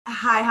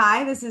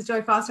Hi. This is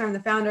Joy Foster. I'm the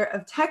founder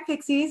of Tech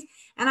Pixies,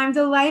 and I'm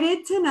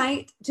delighted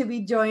tonight to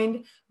be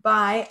joined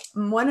by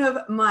one of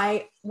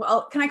my,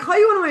 can I call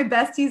you one of my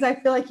besties? I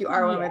feel like you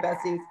are one of my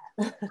besties.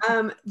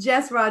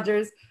 Jess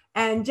Rogers.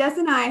 And Jess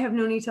and I have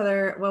known each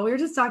other, well, we were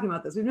just talking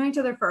about this. We've known each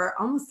other for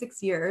almost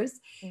 6 years.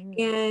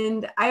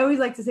 And I always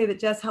like to say that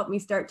Jess helped me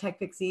start Tech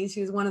Pixies.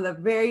 She was one of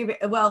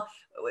the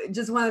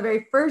just one of the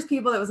very first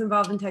people that was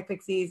involved in Tech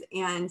Pixies.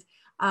 And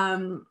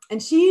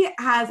she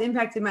has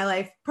impacted my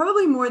life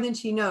probably more than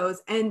she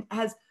knows, and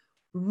has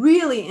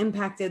really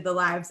impacted the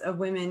lives of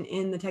women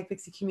in the Tech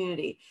Pixie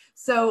community.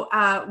 So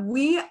I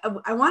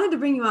wanted to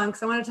bring you on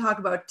because I wanted to talk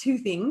about two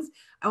things.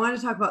 I wanted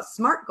to talk about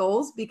SMART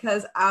goals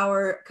because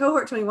our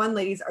cohort 21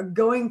 ladies are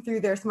going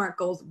through their SMART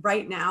goals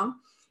right now.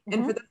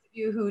 And for those of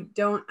you who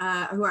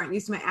who aren't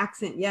used to my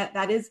accent yet,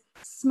 that is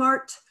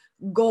SMART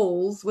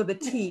goals with a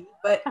T,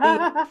 but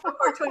the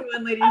cohort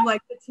 21 ladies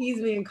like to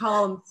tease me and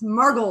call them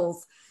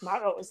Smargles.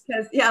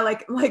 Because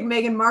like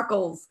Meghan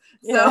Markle's.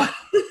 Yeah.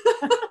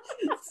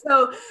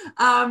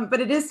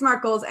 But it is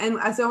SMART goals. And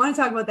so I want to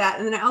talk about that.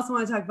 And then I also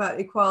want to talk about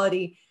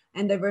equality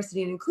and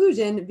diversity and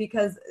inclusion,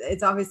 because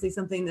it's obviously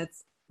something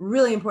that's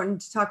really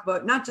important to talk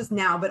about, not just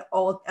now, but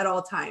at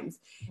all times.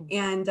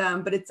 And,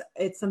 but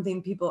it's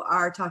something people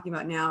are talking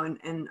about now.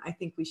 And I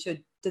think we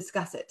should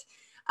discuss it.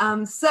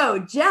 So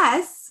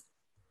Jess,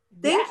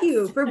 thank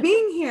you for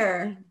being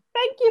here.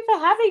 Thank you for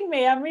having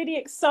me. I'm really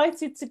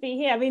excited to be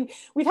here. I mean,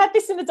 we've had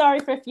this in the diary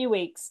for a few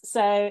weeks,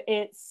 so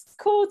it's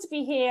cool to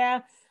be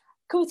here,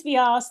 cool to be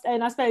asked,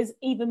 and I suppose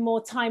even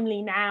more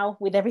timely now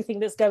with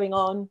everything that's going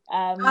on.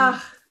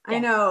 I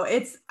know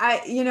it's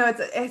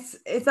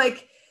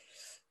like,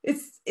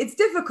 it's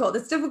difficult.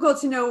 It's difficult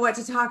to know what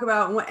to talk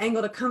about and what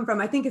angle to come from.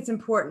 I think it's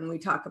important we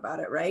talk about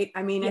it, right?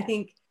 I mean, I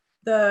think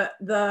the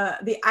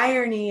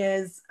irony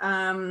is,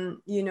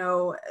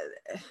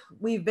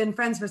 we've been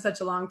friends for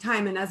such a long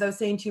time. And as I was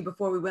saying to you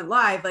before we went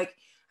live, like,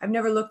 I've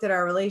never looked at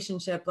our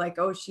relationship like,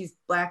 oh, she's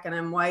Black and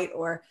I'm white,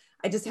 or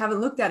I just haven't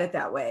looked at it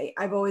that way.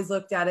 I've always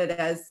looked at it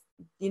as,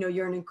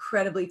 you're an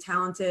incredibly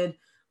talented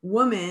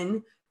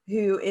woman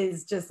who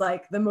is just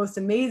like the most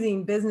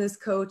amazing business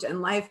coach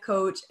and life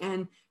coach.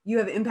 And you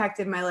have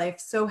impacted my life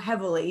so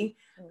heavily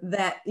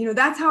that,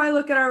 that's how I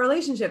look at our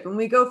relationship. And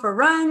we go for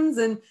runs,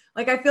 and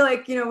like, I feel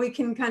like, we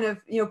can kind of,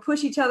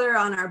 push each other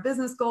on our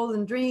business goals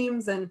and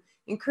dreams and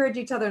encourage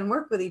each other and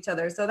work with each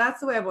other. So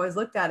that's the way I've always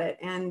looked at it.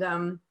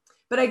 And,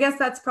 but I guess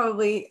that's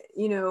probably,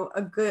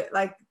 a good,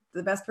 like,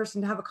 the best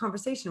person to have a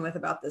conversation with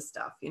about this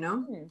stuff,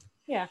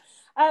 Yeah.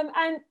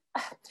 And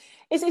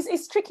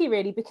it's tricky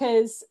really,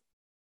 because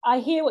I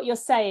hear what you're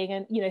saying.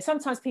 And,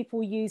 sometimes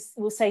people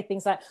will say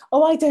things like,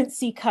 oh, I don't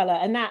see color.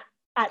 And that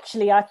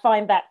actually, I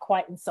find that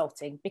quite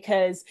insulting,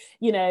 because,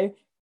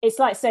 it's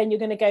like saying you're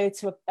going to go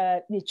to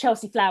the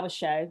Chelsea flower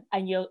show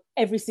and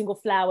every single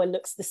flower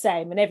looks the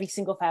same and every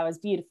single flower is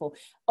beautiful.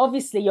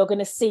 Obviously, you're going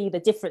to see the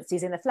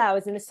differences in the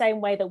flowers in the same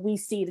way that we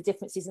see the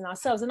differences in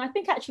ourselves. And I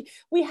think actually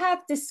we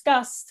have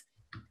discussed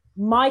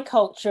my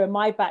culture and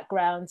my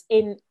background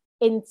in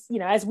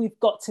as we've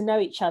got to know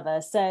each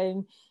other.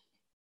 So,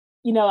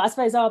 I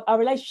suppose our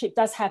relationship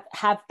does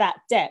have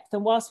that depth.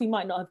 And whilst we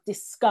might not have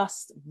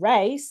discussed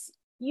race,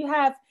 you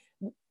have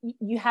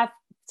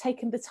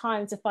taken the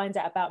time to find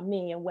out about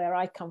me and where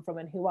I come from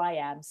and who I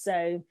am.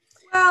 So,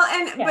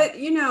 but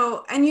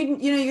you're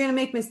going to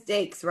make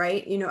mistakes,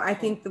 right? I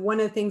think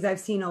one of the things I've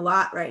seen a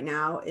lot right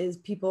now is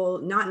people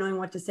not knowing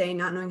what to say,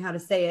 not knowing how to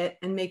say it,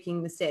 and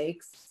making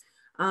mistakes.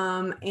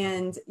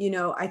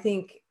 I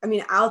think,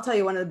 I'll tell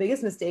you, one of the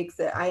biggest mistakes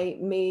that I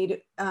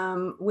made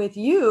with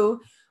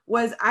you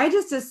was I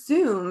just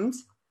assumed,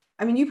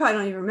 you probably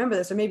don't even remember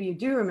this, or maybe you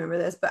do remember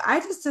this, but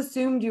I just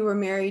assumed you were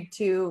married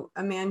to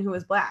a man who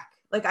was Black.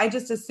 Like, I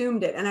just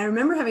assumed it. And I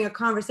remember having a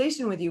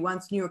conversation with you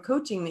once when you were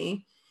coaching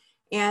me,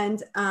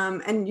 and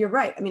you're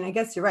right. I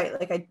guess you're right.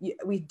 Like,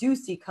 we do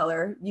see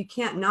color. You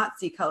can't not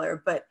see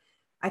color, but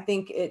I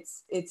think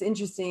it's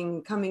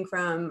interesting coming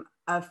from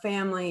a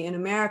family in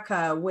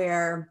America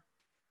where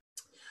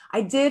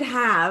I did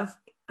have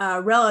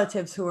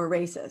relatives who were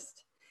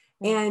racist.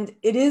 And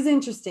it is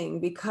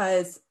interesting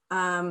because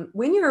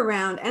when you're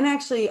around, and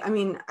actually, I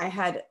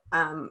had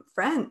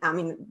friends,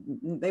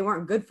 they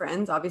weren't good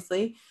friends,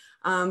 obviously.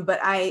 But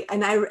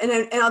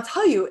I'll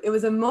tell you, it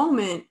was a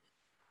moment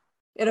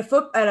at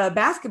a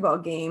basketball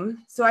game.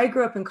 So I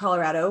grew up in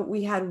Colorado.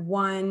 We had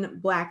one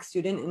Black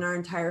student in our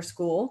entire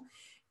school,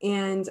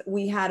 and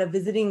we had a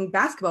visiting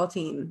basketball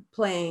team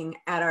playing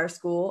at our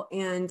school.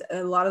 And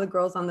a lot of the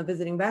girls on the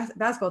visiting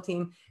basketball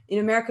team, in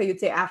America, you'd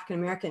say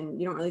African-American.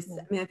 You don't really,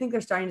 I think they're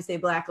starting to say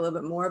Black a little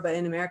bit more, but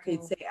in America,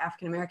 you'd say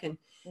African-American.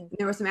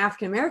 There were some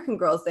African-American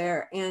girls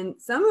there. And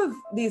some of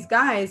these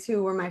guys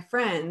who were my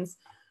friends,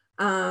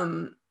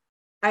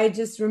 I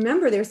just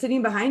remember they were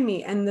sitting behind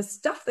me, and the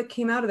stuff that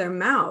came out of their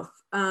mouth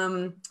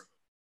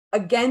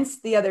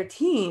against the other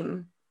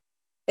team,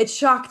 it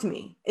shocked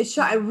me. It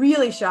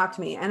really shocked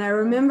me. And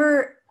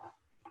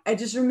I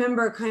just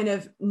remember kind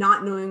of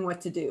not knowing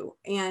what to do.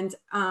 And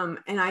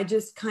I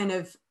just kind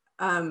of,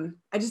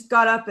 I just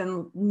got up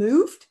and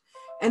moved.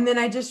 And then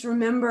I just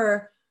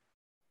remember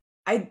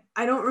I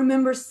don't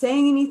remember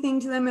saying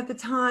anything to them at the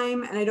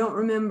time, and I don't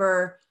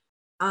remember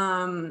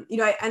you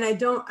know,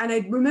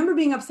 I remember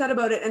being upset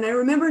about it, and I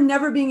remember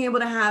never being able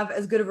to have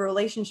as good of a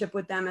relationship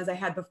with them as I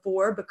had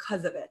before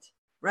because of it,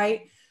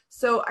 right?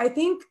 So I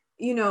think,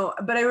 you know,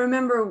 but I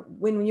remember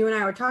when you and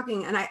I were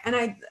talking, and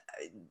I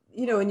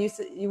you know,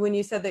 when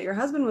you said that your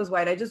husband was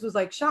white, I just was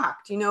like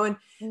shocked, you know. And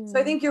so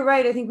I think you're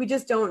right. I think we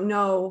just don't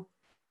know.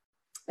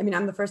 I mean,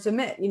 I'm the first to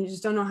admit, you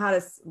just don't know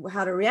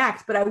how to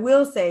react. But I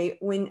will say,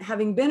 when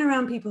having been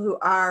around people who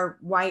are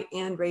white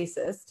and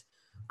racist,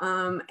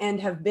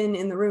 and have been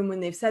in the room when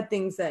they've said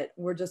things that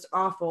were just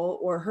awful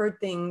or heard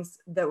things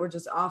that were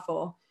just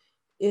awful,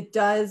 it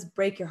does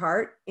break your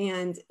heart.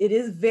 And it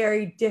is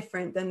very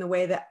different than the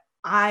way that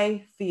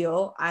I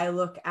feel I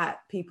look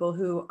at people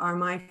who are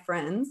my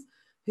friends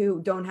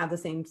who don't have the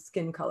same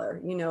skin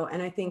color, you know.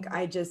 And I think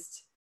I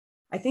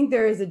think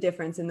there is a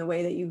difference in the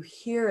way that you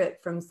hear it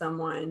from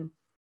someone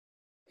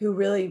who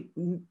really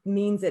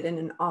means it in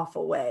an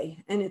awful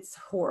way. And it's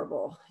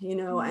horrible, you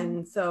know.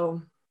 And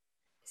so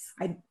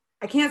I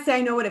can't say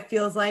I know what it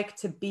feels like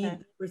to be the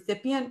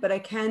recipient, but I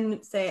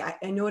can say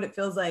I know what it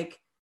feels like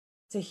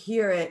to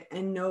hear it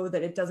and know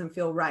that it doesn't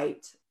feel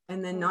right,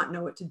 and then not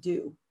know what to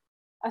do.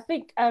 I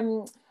think I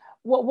mean,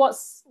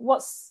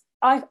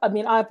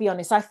 I'll be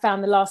honest, I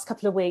found the last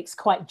couple of weeks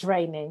quite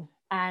draining.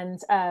 And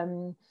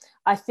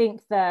I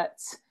think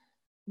that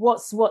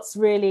what's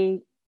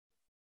been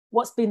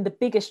the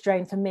biggest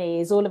drain for me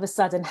is all of a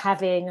sudden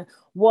having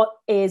what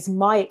is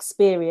my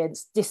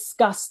experience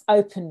discussed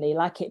openly,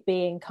 like it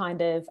being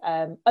kind of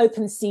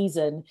open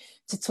season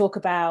to talk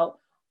about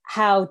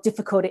how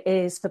difficult it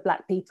is for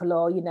Black people,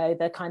 or, you know,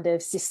 the kind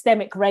of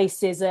systemic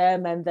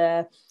racism and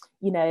the,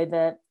 you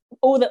know,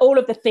 all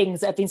of the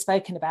things that have been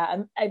spoken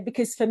about. And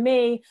because for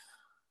me,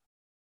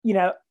 you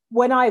know,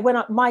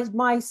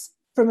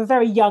 from a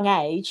very young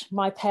age,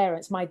 my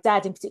parents, my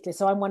dad in particular,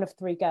 so I'm one of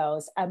 3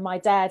 girls, and my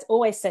dad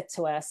always said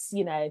to us,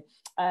 you know,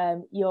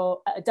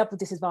 you're at a double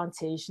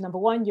disadvantage. Number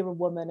 1, you're a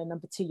woman, and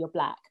number 2, you're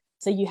Black.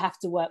 So you have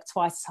to work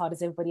twice as hard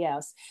as everybody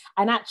else.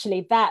 And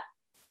actually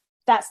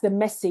that's the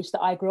message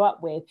that I grew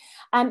up with.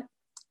 And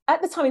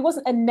at the time, it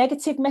wasn't a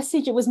negative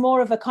message. It was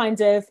more of a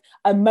kind of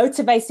a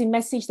motivating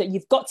message that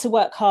you've got to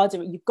work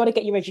harder. You've got to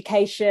get your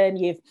education.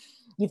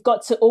 You've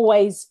got to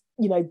always,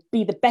 you know,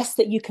 be the best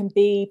that you can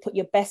be, put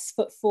your best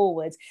foot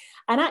forward.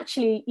 And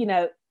actually, you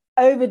know,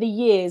 over the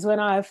years, when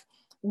I've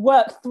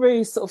worked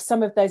through sort of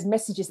some of those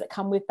messages that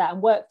come with that,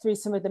 and worked through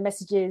some of the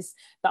messages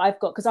that I've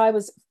got,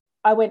 because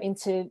I went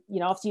into, you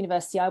know, after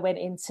university, I went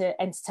into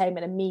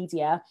entertainment and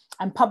media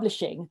and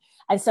publishing.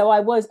 And so I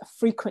was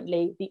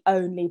frequently the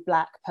only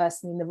Black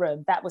person in the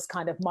room. That was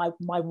kind of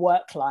my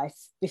work life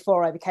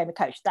before I became a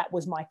coach. That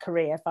was my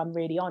career, if I'm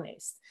really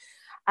honest.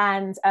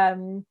 And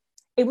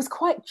it was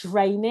quite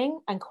draining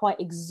and quite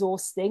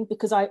exhausting,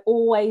 because I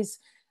always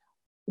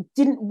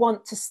didn't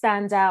want to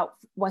stand out.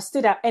 Well, I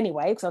stood out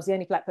anyway because I was the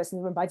only Black person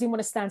in the room, but I didn't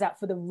want to stand out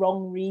for the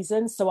wrong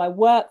reasons. So I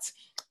worked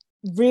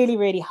really,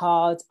 really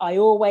hard. I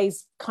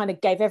always kind of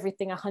gave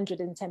everything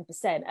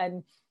 110%.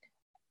 And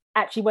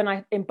actually, when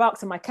I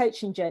embarked on my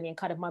coaching journey and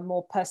kind of my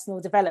more personal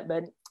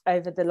development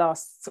over the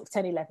last sort of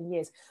 10, 11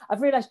 years,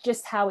 I've realized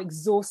just how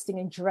exhausting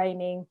and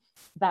draining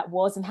that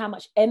was, and how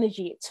much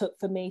energy it took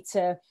for me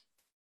to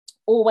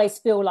always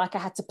feel like I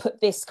had to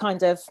put this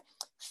kind of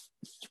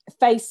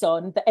face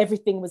on that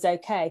everything was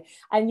okay.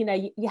 And, you know,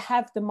 you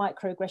have the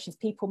microaggressions,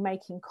 people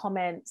making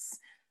comments,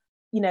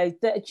 you know,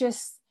 they're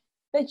just,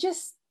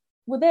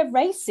 well, they're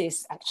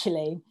racist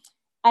actually.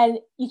 And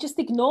you just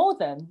ignore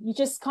them. You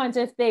just kind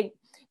of think,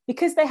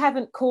 because they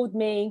haven't called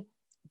me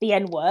the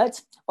N-word,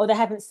 or they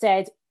haven't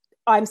said,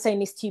 I'm saying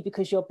this to you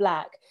because you're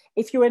Black.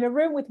 If you're in a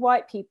room with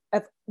white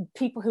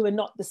people who are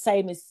not the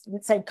same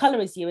color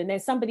as you, and then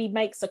somebody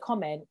makes a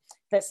comment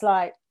that's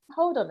like,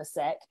 hold on a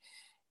sec,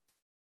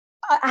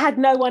 I had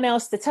no one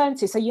else to turn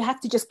to. So you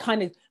have to just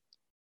kind of,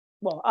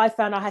 well, I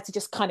found I had to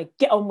just kind of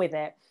get on with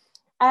it.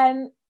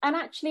 And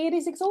actually it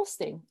is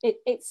exhausting.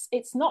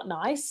 It's not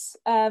nice.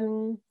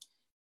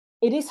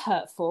 It is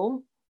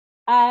hurtful.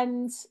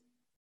 And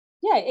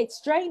yeah,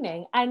 it's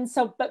draining. And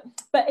so,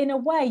 but in a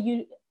way,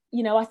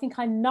 you know, I think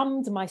I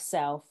numbed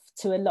myself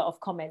to a lot of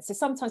comments. So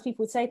sometimes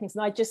people would say things,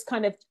 and I just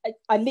kind of,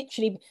 I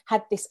literally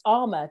had this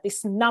armor,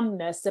 this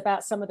numbness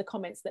about some of the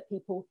comments that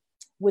people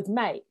would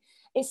make.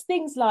 It's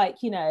things like,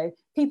 you know,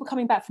 people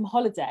coming back from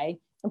holiday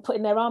and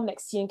putting their arm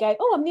next to you and going,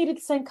 oh, I'm nearly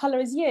the same color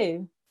as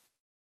you.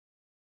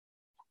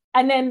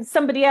 And then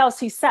somebody else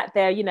who sat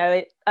there, you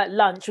know, at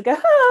lunch would go,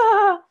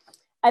 ah.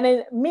 And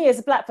then me as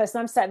a Black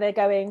person, I'm sat there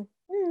going,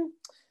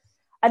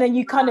 and then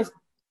you kind of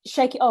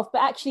shake it off.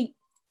 But actually,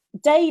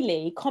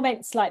 daily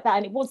comments like that,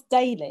 and it was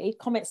daily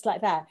comments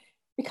like that,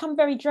 become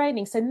very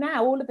draining. So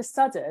now all of a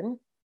sudden,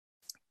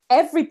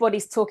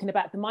 everybody's talking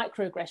about the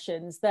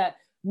microaggressions that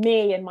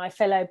me and my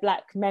fellow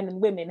Black men and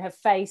women have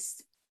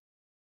faced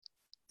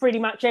pretty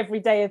much every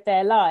day of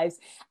their lives.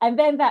 And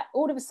then that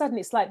all of a sudden,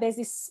 it's like there's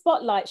this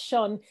spotlight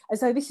shone as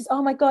though this is,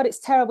 oh my God, it's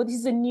terrible. This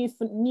is a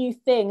new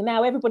thing.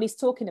 Now everybody's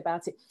talking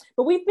about it.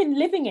 But we've been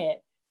living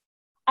it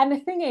And the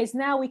thing is,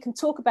 now we can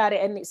talk about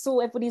it and it's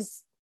all,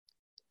 everybody's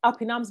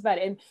up in arms about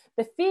it. And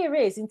the fear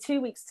is in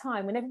 2 weeks'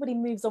 time, when everybody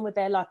moves on with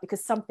their life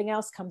because something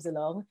else comes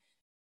along,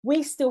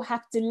 we still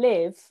have to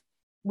live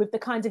with the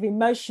kind of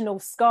emotional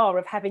scar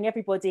of having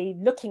everybody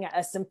looking at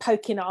us and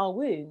poking at our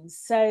wounds.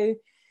 So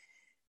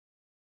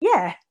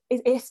yeah,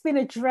 it's been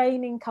a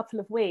draining couple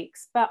of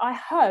weeks, but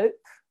I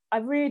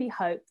really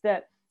hope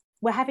that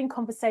we're having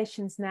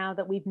conversations now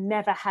that we've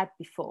never had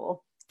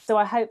before. So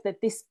I hope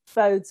that this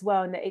bodes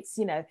well, and that it's,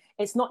 you know,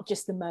 it's not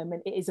just a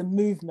moment, it is a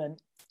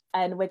movement.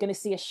 And we're going to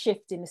see a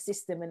shift in the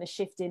system and a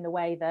shift in the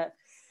way that,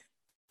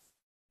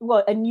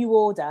 well, a new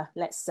order,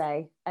 let's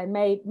say, and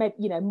maybe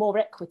you know, more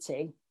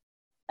equity.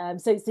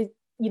 So it's,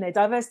 you know,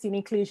 diversity and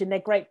inclusion, they're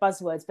great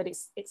buzzwords, but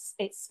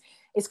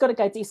it's got to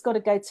go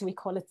to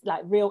equality,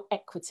 like real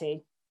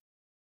equity.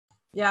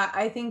 Yeah,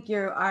 I think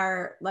you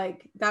are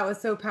like, that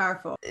was so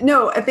powerful.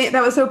 No, I think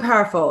that was so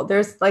powerful.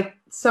 There's like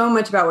so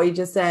much about what you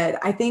just said.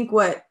 I think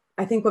what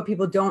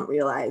people don't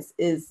realize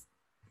is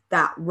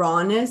that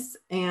rawness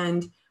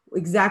and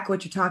exactly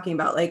what you're talking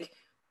about. Like,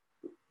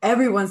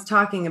 everyone's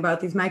talking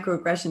about these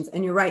microaggressions,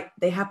 and you're right,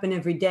 they happen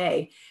every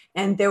day.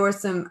 And there were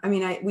some, I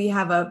mean, we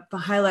have a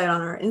highlight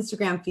on our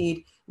Instagram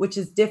feed, which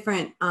is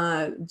different,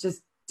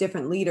 just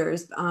different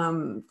leaders,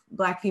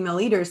 Black female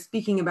leaders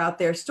speaking about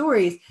their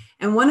stories.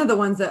 And one of the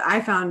ones that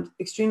I found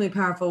extremely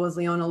powerful was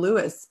Leona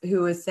Lewis,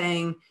 who was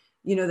saying,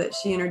 you know, that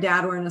she and her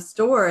dad were in a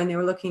store and they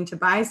were looking to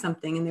buy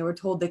something and they were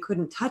told they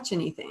couldn't touch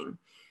anything.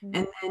 Mm-hmm.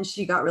 And then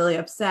she got really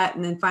upset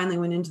and then finally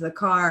went into the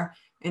car,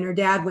 and her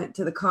dad went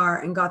to the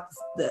car and got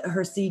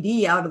her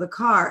CD out of the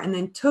car and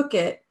then took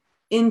it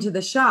into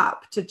the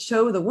shop to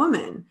show the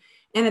woman.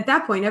 And at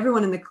that point,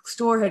 everyone in the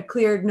store had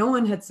cleared. No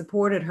one had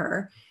supported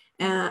her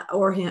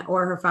or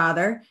her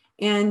father.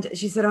 And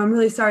she said, "Oh, I'm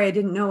really sorry. I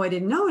didn't know.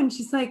 And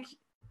she's like,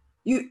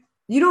 you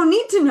don't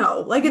need to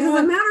know. Like, it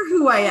doesn't matter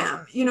who I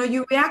am. You know,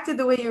 you reacted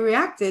the way you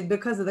reacted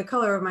because of the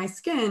color of my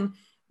skin.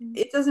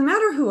 It doesn't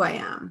matter who I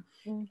am."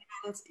 And,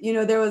 you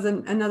know, there was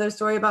another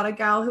story about a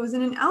gal who was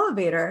in an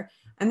elevator.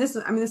 And this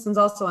one's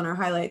also on our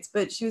highlights,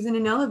 but she was in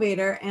an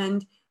elevator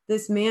and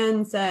this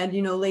man said,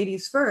 you know,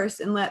 ladies first,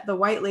 and let the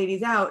white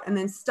ladies out, and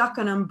then stuck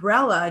an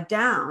umbrella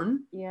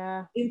down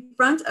in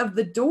front of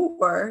the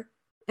door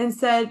and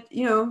said,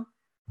 you know,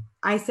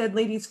 I said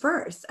ladies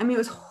first. I mean, it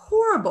was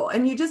horrible.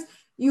 And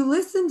you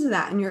listen to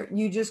that and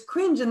you just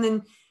cringe,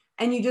 and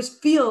you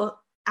just feel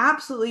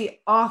absolutely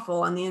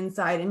awful on the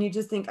inside. And you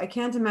just think, I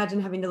can't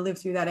imagine having to live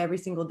through that every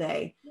single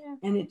day. Yeah.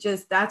 And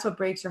that's what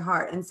breaks your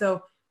heart. And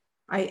so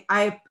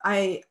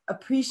I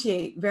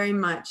appreciate very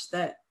much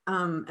that,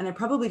 and I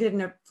probably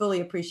didn't fully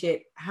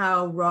appreciate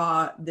how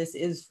raw this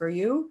is for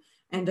you,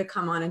 and to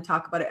come on and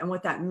talk about it and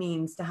what that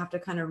means to have to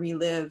kind of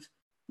relive,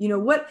 you know,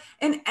 what,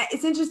 and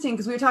it's interesting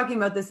because we were talking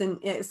about this,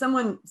 and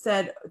someone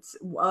said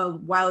a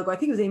while ago, I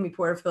think it was Amy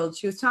Porterfield,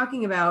 she was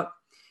talking about,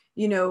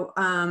 you know,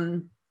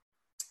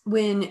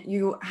 when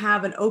you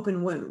have an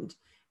open wound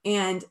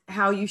and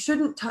how you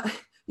shouldn't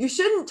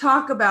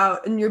talk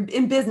about, and you're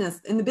in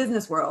the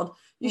business world,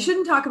 you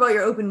shouldn't talk about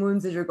your open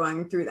wounds as you're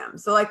going through them.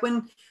 So like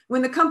when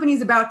the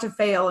company's about to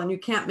fail and you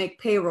can't make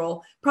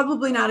payroll,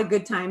 probably not a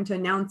good time to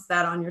announce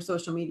that on your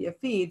social media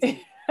feeds.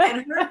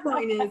 And her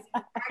point is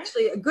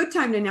actually a good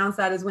time to announce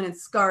that is when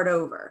it's scarred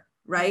over,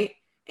 right?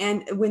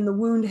 And when the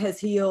wound has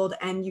healed,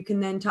 and you can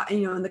then talk,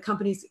 you know, and the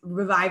company's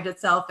revived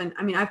itself. And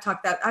I mean, I've told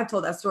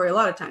that story a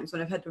lot of times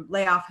when I've had to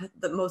lay off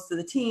most of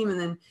the team, and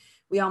then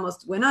we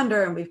almost went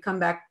under and we've come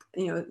back,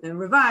 you know, and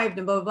revived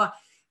and blah, blah, blah.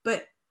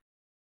 But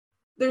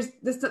there's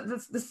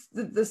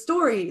the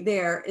story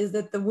there is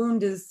that the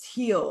wound is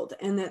healed,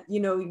 and that, you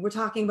know, we're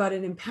talking about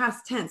it in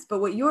past tense,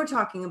 but what you're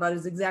talking about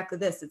is exactly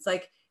this. It's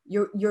like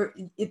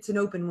it's an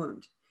open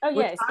wound. Oh,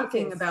 yes, we're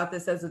talking about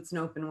this as it's an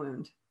open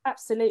wound.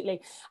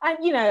 Absolutely. And,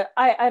 you know,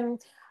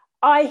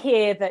 I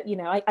hear that, you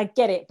know, I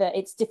get it, that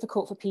it's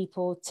difficult for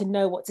people to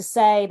know what to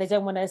say. They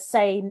don't want to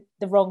say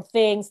the wrong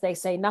things. They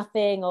say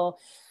nothing,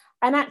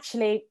 and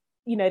actually,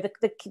 you know,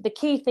 the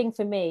key thing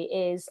for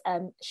me is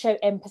show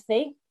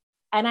empathy.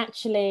 And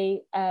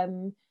actually,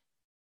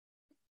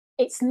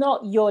 it's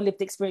not your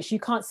lived experience. You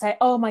can't say,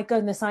 oh my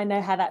goodness, I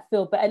know how that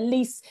feels, but at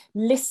least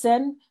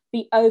listen,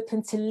 be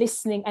open to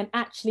listening, and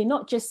actually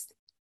not just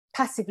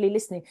passively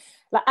listening,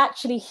 like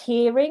actually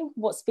hearing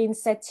what's being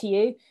said to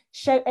you.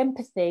 Show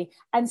empathy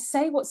and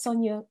say what's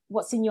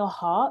in your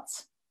heart.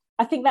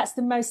 I think that's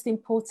the most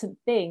important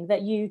thing,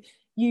 that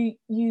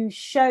you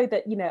show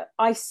that, you know,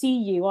 I see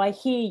you, I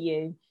hear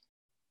you,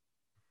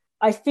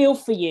 I feel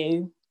for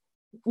you.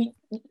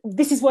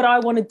 This is what I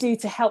want to do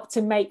to help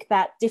to make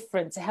that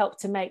different,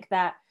 to make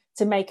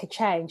a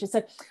change. And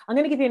so I'm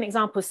going to give you an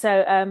example.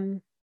 So I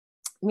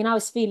mean, I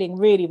was feeling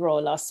really raw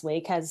last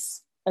week, as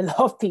a lot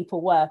of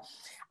people were,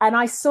 and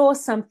I saw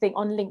something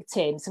on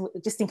LinkedIn. So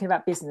just thinking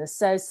about business.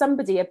 So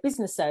a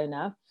business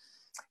owner,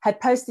 had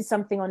posted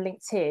something on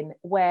LinkedIn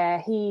where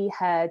he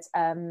had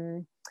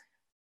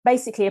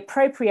basically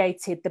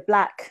appropriated the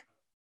Black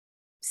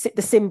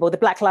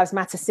Lives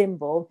Matter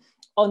symbol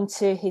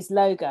onto his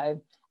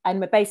logo,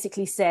 and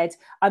basically said,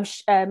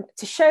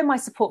 to show my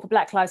support for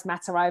Black Lives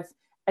Matter, I've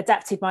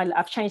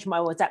I've changed my,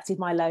 or adapted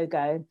my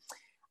logo.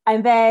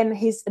 And then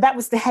that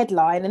was the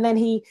headline. And then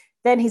he'd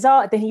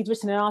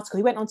written an article.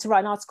 He went on to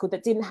write an article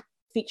that didn't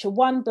feature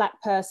one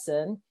Black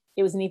person.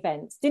 It was an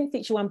event, didn't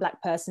feature one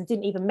Black person,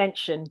 didn't even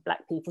mention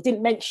Black people,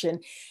 didn't mention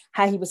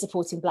how he was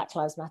supporting Black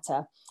Lives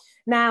Matter.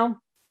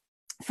 Now,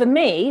 for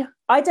me,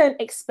 I don't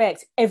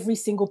expect every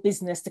single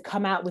business to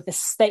come out with a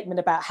statement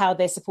about how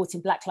they're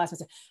supporting Black Lives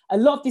Matter. A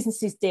lot of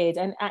businesses did.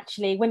 And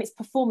actually, when it's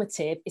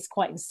performative, it's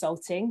quite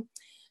insulting.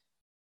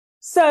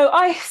 So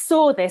I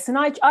saw this and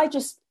I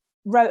just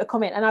wrote a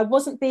comment, and I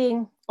wasn't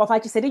being off. I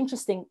just said,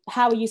 interesting,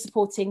 how are you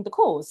supporting the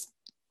cause?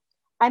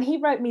 And he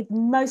wrote me the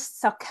most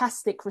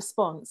sarcastic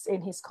response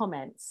in his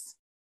comments.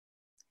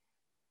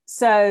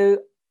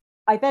 So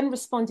I then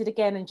responded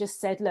again and just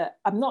said, look,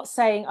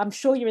 I'm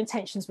sure your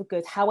intentions were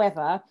good.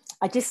 However,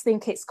 I just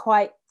think it's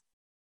quite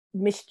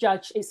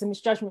it's a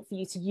misjudgment for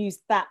you to use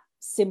that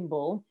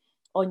symbol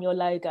on your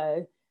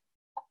logo.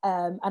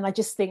 And I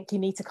just think you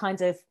need to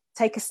kind of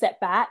take a step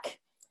back,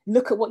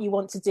 look at what you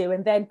want to do,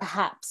 and then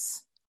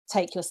perhaps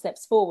take your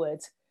steps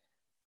forward.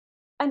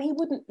 And he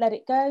wouldn't let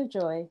it go,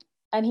 Joy.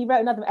 And he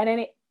wrote another, and then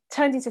it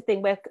turned into a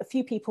thing where a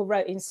few people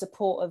wrote in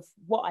support of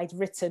what I'd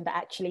written that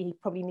actually he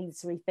probably needed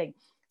to rethink.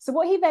 So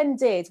what he then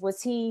did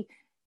was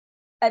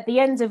at the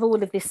end of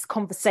all of this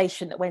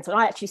conversation that went on,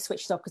 I actually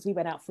switched off because we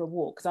went out for a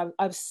walk because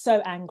I was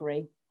so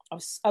angry. I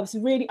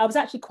was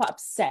actually quite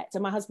upset.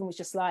 And my husband was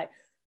just like,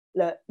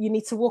 look, you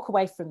need to walk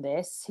away from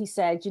this. He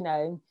said,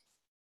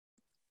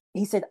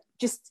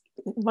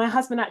 my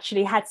husband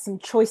actually had some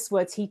choice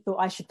words he thought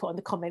I should put on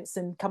the comments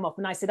and come up.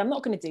 And I said, I'm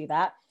not going to do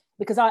that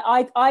because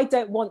I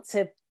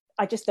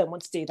just don't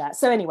want to do that.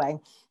 So anyway,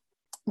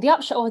 the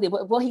upshot of it,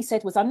 what he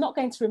said was, I'm not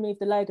going to remove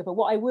the logo, but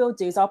what I will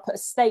do is I'll put a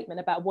statement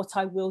about what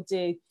I will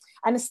do.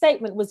 And the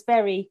statement was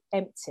very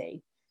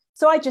empty.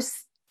 So I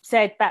just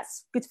said,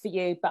 that's good for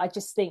you, but I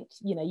just think,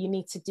 you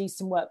need to do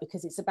some work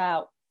because it's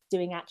about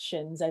doing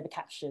actions over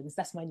captions.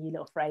 That's my new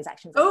little phrase,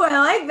 actions. Oh, I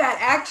like that.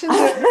 Actions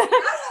over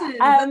captions.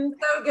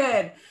 That's so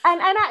good.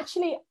 And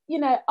actually,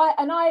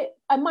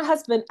 my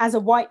husband, as a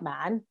white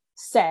man,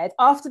 said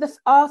after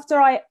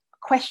I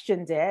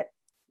questioned it,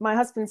 my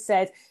husband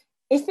said,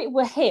 if it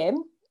were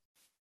him,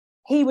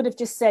 he would have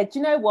just said,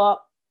 you know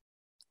what,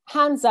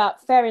 hands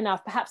up, fair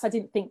enough. Perhaps I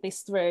didn't think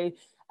this through.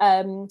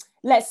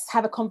 Let's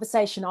have a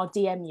conversation. I'll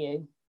DM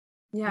you.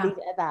 Yeah. Leave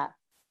it at that.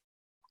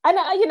 And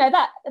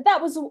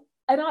that was,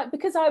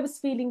 because I was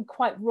feeling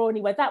quite raw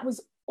anyway, that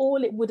was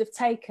all it would have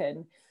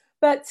taken.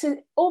 But to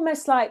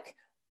almost like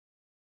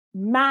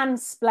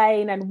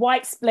mansplain and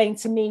white-splain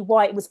to me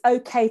why it was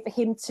okay for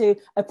him to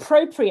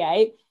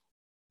appropriate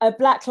a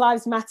Black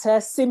Lives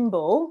Matter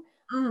symbol.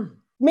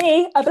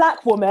 Me, a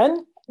Black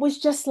woman, was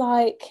just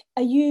like,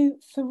 are you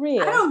for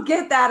real? I don't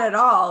get that at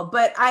all.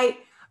 But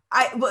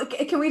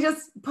can we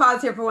just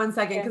pause here for 1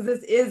 second? Because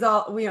this is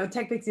all,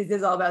 Tech Pixies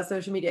is all about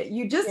social media.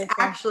 You just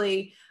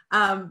actually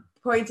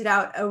pointed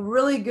out a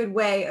really good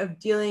way of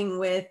dealing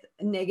with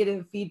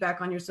negative feedback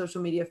on your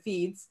social media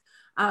feeds.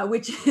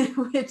 Which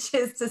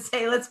is to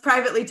say, let's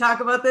privately talk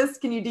about this.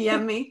 Can you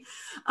DM me,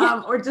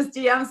 or just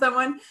DM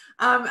someone?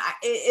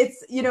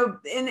 It's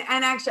and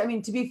actually, I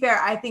mean, to be fair,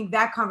 I think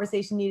that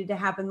conversation needed to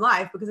happen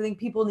live because I think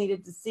people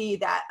needed to see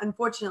that.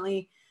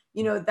 Unfortunately,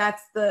 he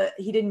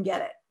didn't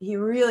get it. He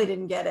really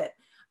didn't get it.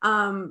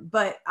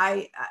 But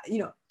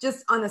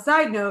just on a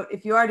side note,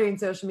 if you are doing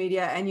social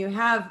media and you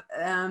have,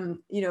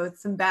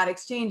 some bad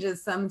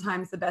exchanges,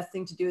 sometimes the best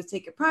thing to do is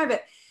take it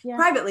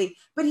privately.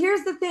 But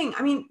here's the thing.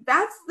 I mean,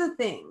 that's the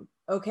thing.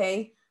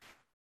 Okay.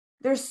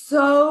 There's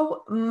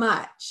so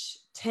much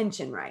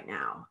tension right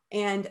now,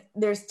 and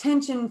there's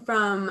tension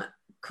from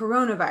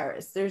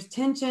coronavirus. There's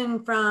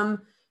tension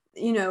from,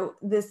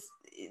 this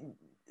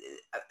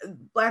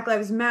Black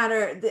Lives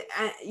Matter,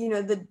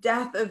 the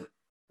death of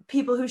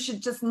people who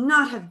should just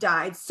not have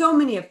died. So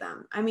many of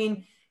them. I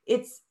mean,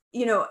 it's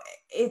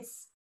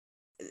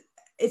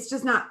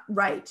just not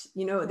right.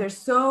 There's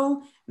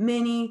so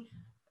many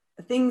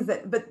things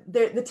but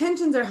the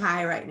tensions are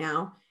high right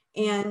now.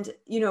 And,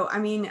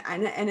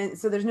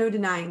 so there's no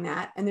denying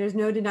that. And there's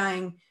no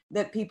denying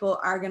that people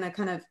are going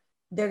to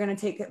they're going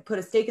to put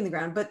a stake in the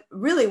ground. But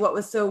really what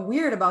was so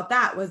weird about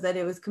that was that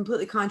it was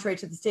completely contrary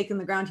to the stake in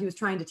the ground he was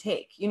trying to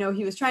take. He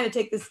was trying to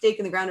take this stake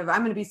in the ground of, I'm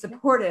going to be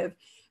supportive.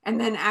 And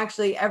then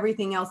actually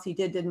everything else he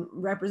did didn't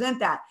represent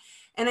that.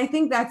 And I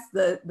think that's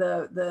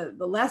the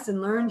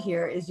lesson learned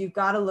here is you've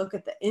got to look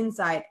at the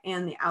inside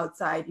and the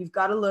outside. You've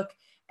got to look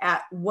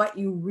at what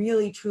you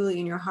really, truly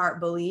in your heart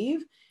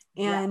believe.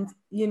 And,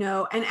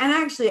 and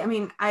actually, I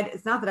mean,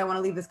 it's not that I want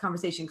to leave this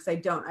conversation because I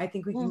don't. I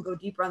think we can go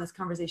deeper on this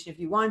conversation if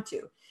you want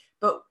to.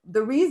 But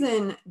the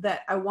reason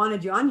that I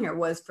wanted you on here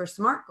was for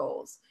SMART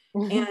goals.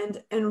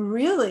 And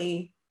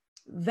really,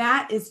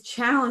 that is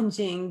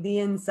challenging the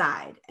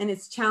inside, and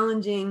it's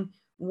challenging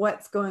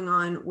what's going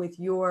on with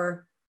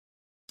your,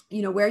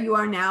 where you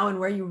are now and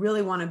where you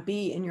really want to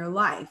be in your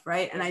life.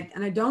 Right. And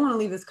I don't want to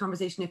leave this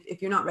conversation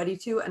if you're not ready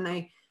to,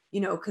 and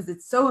because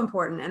it's so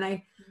important. And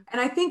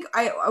I think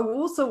I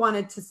also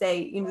wanted to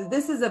say,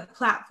 this is a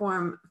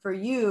platform for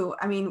you.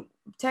 I mean,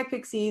 Tech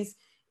Pixies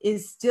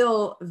is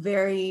still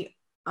very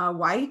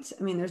white.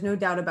 I mean, there's no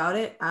doubt about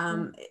it.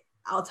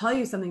 I'll tell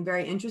you something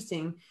very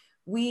interesting.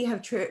 We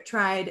have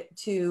tried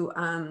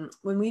to,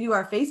 when we do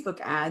our Facebook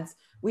ads,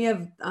 we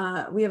have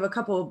a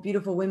couple of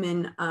beautiful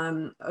women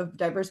of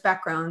diverse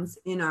backgrounds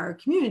in our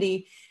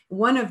community.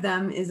 One of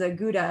them is a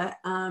Gouda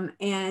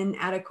and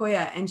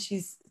Adekoya, and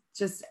she's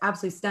just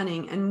absolutely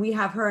stunning. And we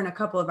have her in a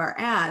couple of our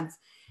ads.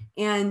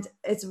 And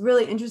it's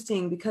really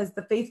interesting because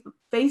the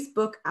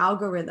Facebook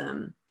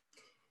algorithm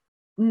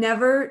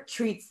never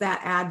treats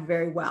that ad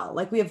very well.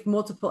 Like we have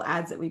multiple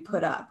ads that we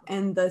put up,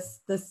 and the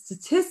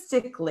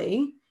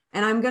statistically,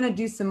 and I'm going to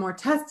do some more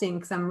testing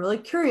because I'm really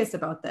curious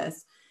about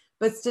this,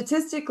 but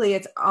statistically,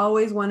 it's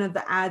always one of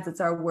the ads that's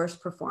our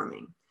worst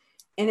performing.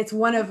 And it's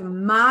one of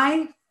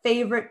my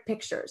favorite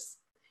pictures.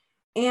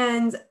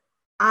 And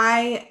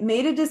I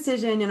made a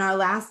decision in our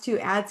last 2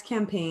 ads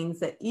campaigns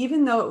that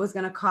even though it was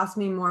going to cost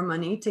me more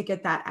money to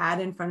get that ad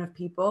in front of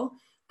people,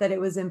 that it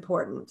was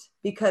important,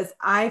 because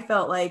I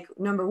felt like,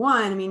 number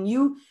one, I mean,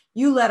 you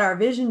led our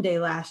vision day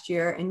last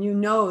year, and you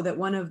know that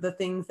one of the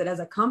things that as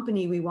a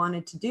company we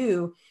wanted to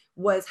do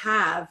was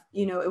have,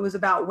 it was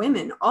about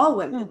women, all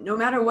women, no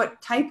matter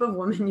what type of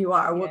woman you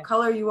are, what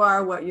color you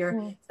are, what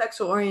your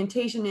sexual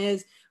orientation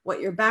is, what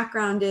your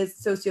background is,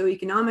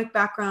 socioeconomic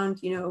background,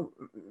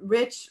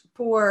 rich,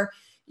 poor,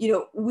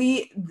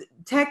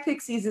 Tech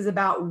Pixies is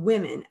about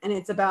women, and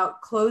it's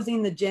about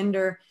closing the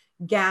gender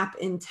gap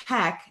in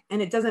tech.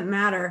 And it doesn't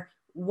matter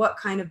what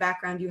kind of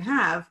background you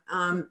have,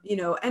 and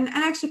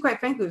actually, quite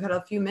frankly, we've had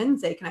a few men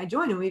say, can I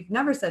join? And we've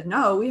never said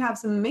no. We have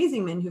some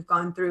amazing men who've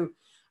gone through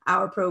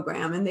our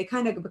program, and they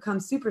kind of become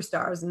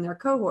superstars in their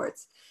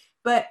cohorts.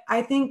 But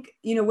I think,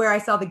 where I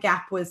saw the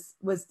gap was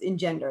in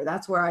gender.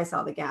 That's where I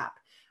saw the gap.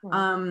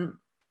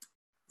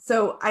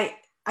 So I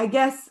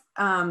guess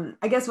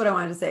what I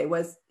wanted to say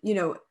was,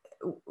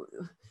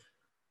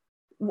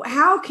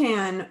 how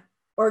can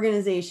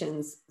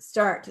organizations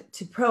start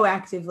to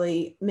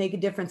proactively make a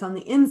difference on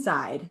the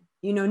inside?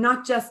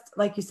 Not just,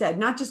 like you said,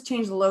 not just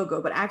change the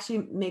logo, but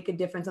actually make a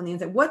difference on the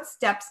inside. What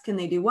steps can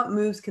they do? What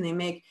moves can they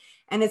make?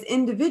 And as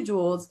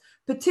individuals,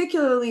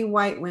 particularly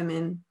white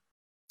women,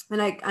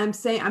 and I'm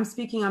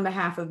speaking on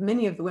behalf of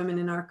many of the women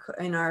in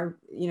our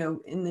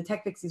in the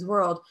Tech Pixies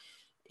world,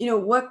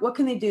 what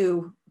can they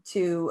do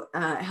to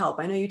help?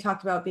 I know you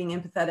talked about being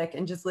empathetic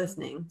and just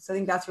listening. So I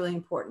think that's really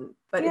important.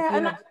 But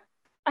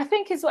I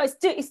think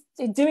it's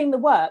doing the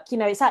work.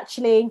 It's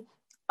actually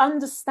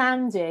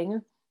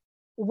understanding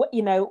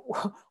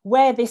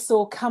where this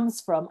all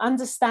comes from,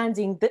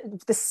 understanding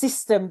the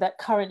system that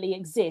currently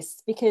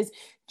exists. Because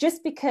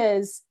just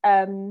because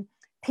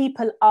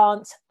people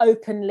aren't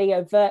openly,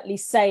 overtly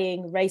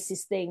saying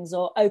racist things,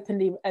 or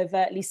openly,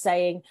 overtly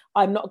saying,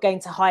 I'm not going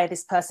to hire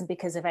this person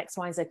because of X,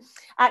 Y, and Z.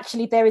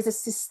 Actually, there is a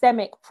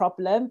systemic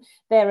problem.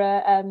 There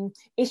are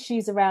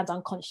issues around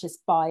unconscious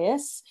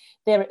bias.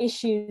 There are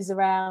issues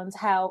around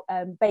how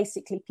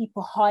basically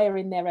people hire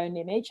in their own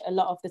image a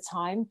lot of the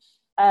time.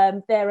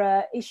 There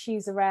are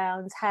issues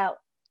around how,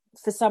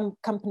 for some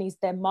companies,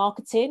 they're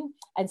marketing.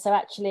 And so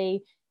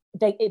actually,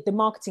 the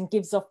marketing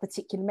gives off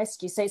particular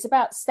messages. So it's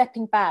about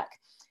stepping back,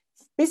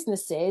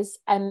 businesses,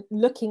 and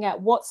looking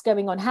at what's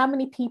going on. How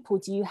many people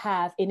do you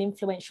have in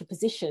influential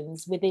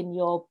positions within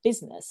your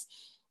business?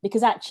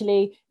 Because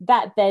actually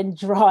that then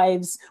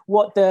drives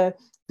what the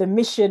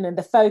mission and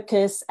the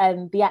focus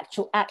and the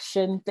actual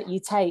action that you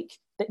take,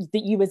 that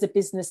you as a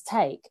business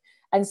take.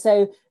 And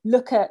so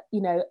look at,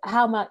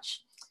 how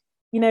much,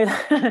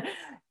 Matt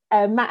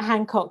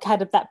Hancock had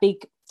that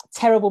big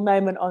terrible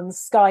moment on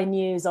Sky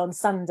News on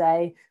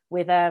Sunday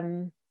with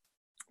the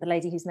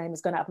lady whose name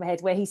has gone out of my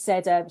head, where he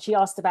said, she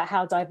asked about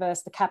how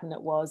diverse the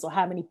cabinet was, or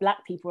how many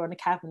Black people were on the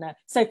cabinet,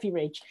 Sophie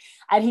Ridge.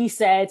 And he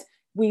said,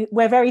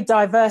 we're very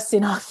diverse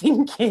in our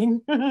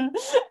thinking. And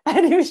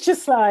it was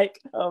just like,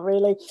 oh,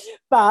 really?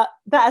 But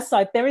that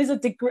aside, there is a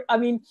degree, I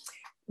mean,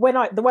 what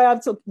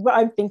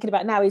I'm thinking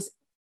about now is,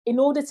 in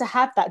order to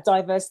have that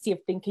diversity of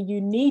thinking, you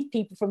need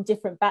people from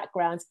different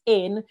backgrounds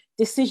in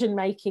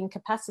decision-making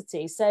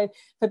capacity. So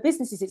for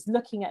businesses, it's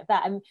looking at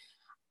that.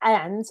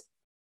 And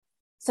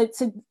so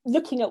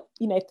looking at,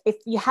 if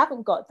you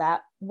haven't got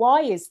that,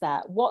 why is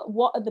that?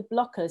 What are the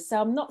blockers? So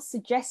I'm not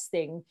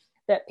suggesting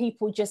that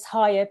people just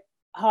hire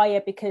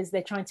because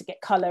they're trying to get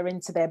color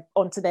onto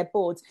their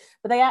boards,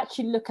 but they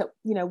actually look at,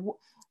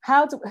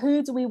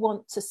 who do we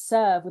want to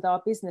serve with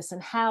our business,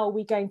 and how are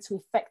we going to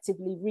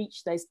effectively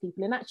reach those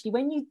people? And actually,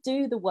 when you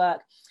do the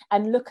work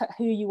and look at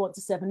who you want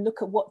to serve, and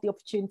look at what the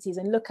opportunities,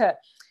 and look at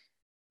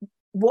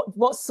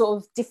what sort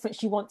of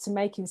difference you want to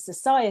make in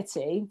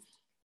society,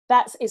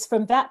 it's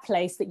from that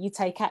place that you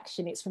take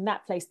action. It's from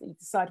that place that you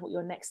decide what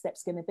your next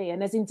step's going to be.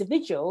 And as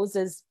individuals,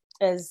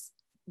 as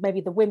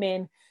maybe the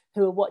women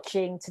who are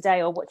watching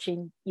today, or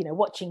watching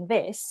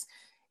this,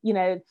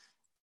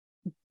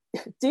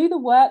 do the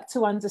work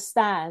to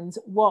understand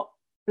what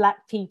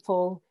Black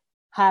people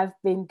have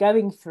been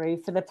going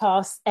through for the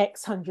past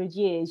X hundred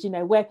years, do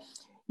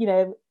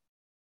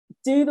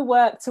the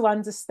work to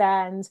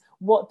understand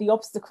what the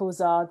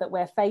obstacles are that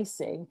we're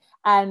facing.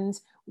 And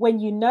when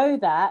you know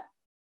that,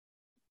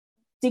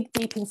 dig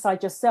deep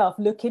inside yourself,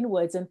 look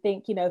inwards and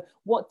think, you know,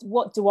 what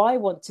do I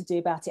want to do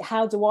about it?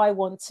 How do I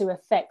want to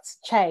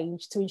affect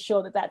change to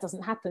ensure that that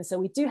doesn't happen? So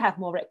we do have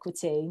more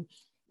equity,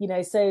 you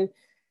know, so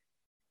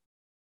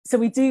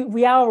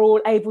we are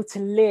all able to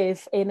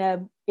live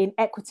in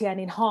equity and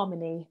in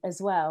harmony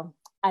as well,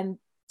 and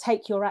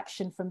take your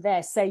action from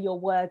there, say your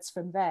words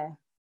from there.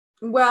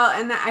 Well,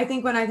 and I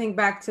think when I think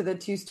back to the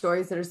two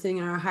stories that are sitting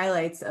in our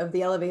highlights of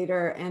the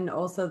elevator and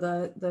also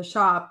the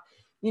shop,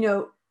 you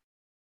know,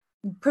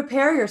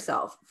 prepare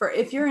yourself for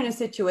if you're in a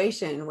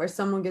situation where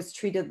someone gets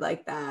treated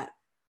like that,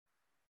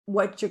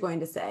 what you're going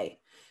to say.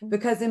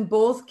 Because in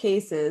both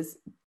cases,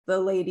 the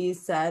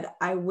ladies said,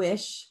 I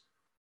wish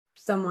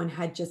someone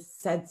had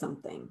just said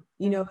something.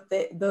 You know,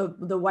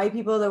 the white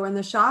people that were in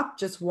the shop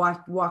just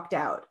walked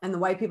out, and the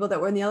white people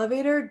that were in the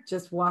elevator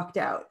just walked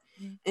out.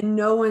 And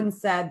no one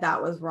said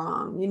that was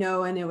wrong, you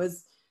know, and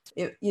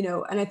you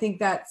know, and I think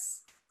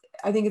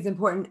it's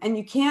important. And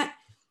you can't,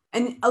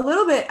 and a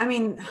little bit, I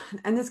mean,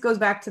 and this goes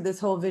back to this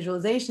whole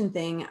visualization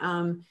thing,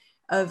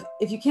 of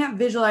if you can't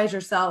visualize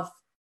yourself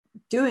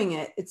doing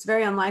it, it's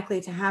very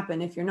unlikely to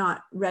happen if you're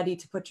not ready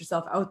to put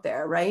yourself out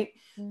there, right?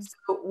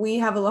 So we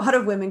have a lot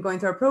of women going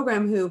through our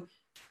program who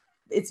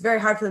it's very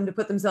hard for them to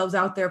put themselves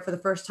out there for the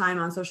first time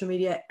on social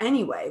media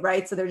anyway,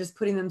 right? So they're just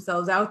putting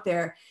themselves out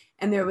there.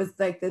 And there was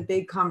like the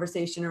big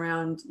conversation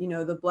around, you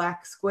know, the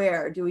black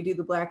square. Do we do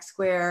the black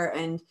square?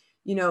 And,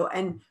 you know,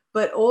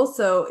 but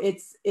also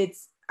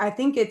I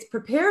think it's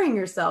preparing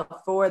yourself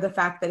for the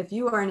fact that if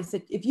you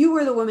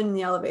were the woman in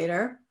the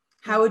elevator,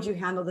 how would you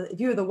handle if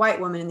you were the white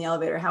woman in the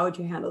elevator, how would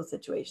you handle the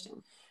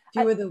situation?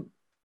 If you were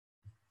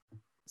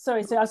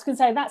Sorry, so I was going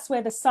to say that's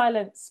where the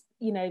silence,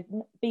 you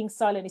know, being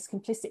silent is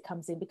complicit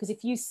comes in, because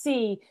if you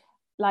see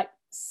like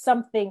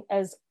something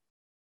as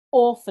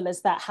awful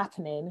as that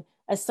happening,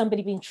 as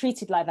somebody being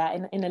treated like that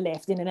in a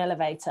lift, in an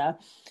elevator,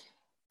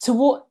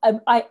 you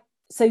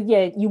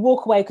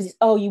walk away because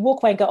you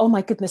walk away and go, oh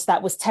my goodness,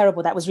 that was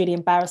terrible, that was really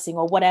embarrassing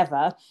or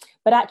whatever.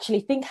 But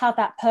actually think how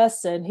that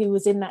person who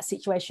was in that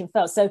situation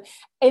felt. So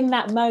in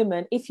that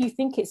moment, if you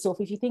think it's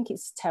awful, if you think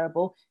it's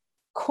terrible,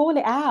 call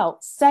it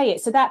out, say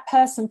it, so that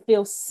person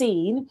feels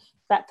seen,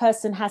 that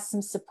person has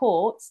some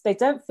support, they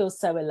don't feel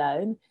so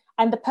alone,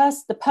 and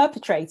the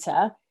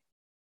perpetrator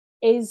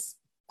is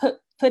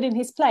put in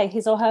his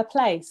or her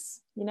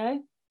place, you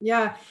know?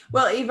 Yeah.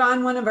 Well,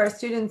 Yvonne, one of our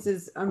students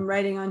is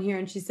writing on here,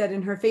 and she said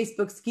in her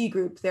Facebook ski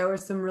group, there were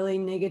some really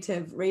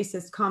negative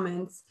racist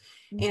comments.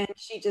 And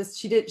she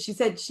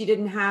said she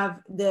didn't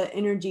have the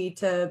energy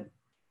to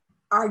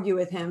argue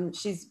with him.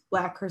 She's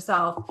Black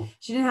herself.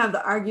 She didn't have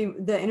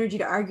the energy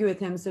to argue with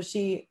him. So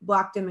she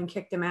blocked him and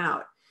kicked him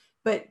out.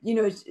 But, you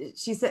know,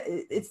 she said,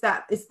 it's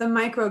the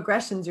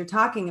microaggressions you're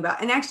talking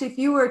about. And actually,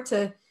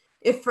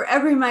 if for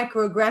every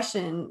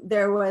microaggression,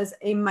 there was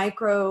a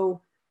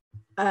micro,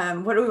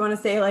 what do we want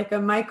to say? Like a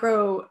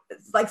micro,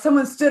 like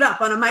someone stood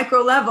up on a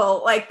micro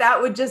level, like that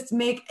would just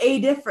make a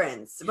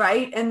difference,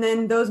 right? And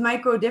then those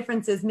micro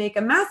differences make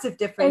a massive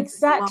difference.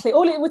 Exactly.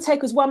 All it would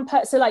take was one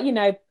person, like, you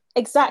know,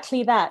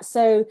 exactly that.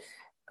 So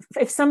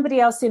if somebody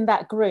else in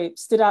that group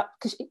stood up,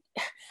 because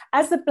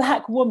as a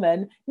Black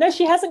woman, no,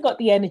 she hasn't got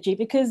the energy,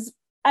 because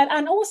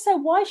and also,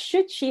 why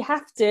should she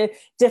have to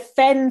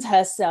defend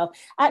herself?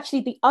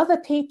 Actually, the other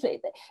people,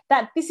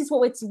 that this is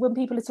when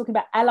people are talking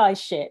about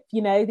allyship,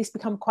 you know, this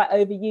become quite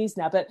overused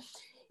now, but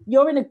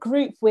you're in a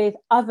group with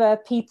other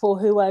people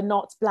who are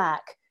not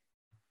Black.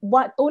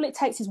 All it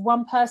takes is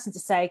one person to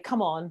say,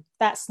 come on,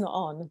 that's not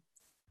on,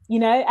 you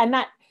know, and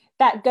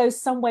that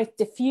goes some way to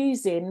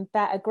diffusing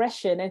that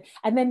aggression.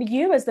 And then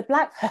you as the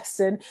Black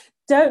person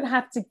don't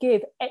have to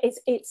give,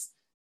 it's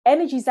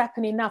energy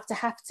zapping enough to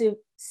have to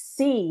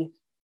see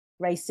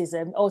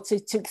racism or to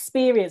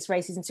experience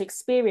racism, to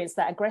experience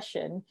that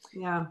aggression.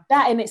 Yeah,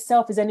 that in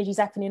itself is energy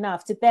zapping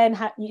enough to then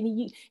have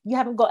you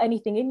haven't got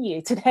anything in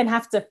you to then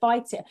have to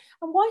fight it.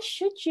 And why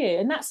should you?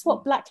 And that's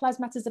what Black Lives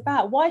Matter is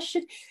about. Why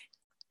should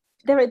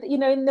there, you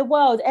know, in the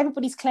world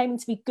everybody's claiming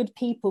to be good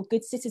people,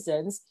 good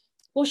citizens?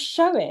 Well,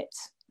 show it.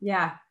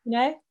 Yeah, you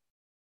know,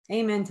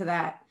 amen to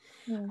that.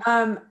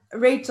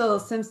 Rachel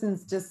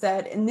Simpson's just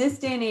said, in this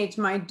day and age,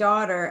 my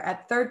daughter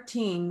at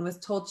 13 was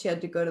told she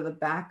had to go to the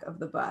back of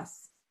the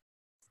bus.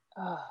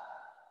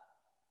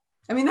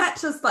 I mean, that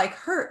just like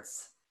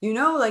hurts, you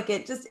know, like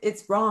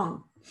it's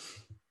wrong.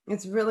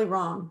 It's really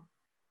wrong.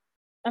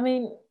 I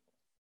mean,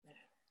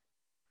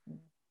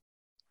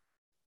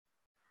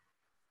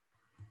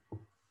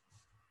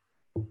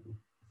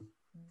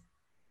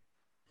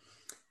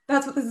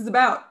 that's what this is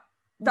about.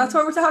 That's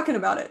why we're talking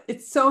about it.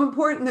 It's so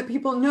important that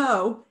people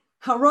know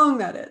how wrong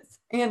that is.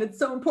 And it's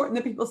so important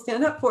that people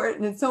stand up for it.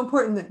 And it's so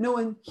important that no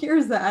one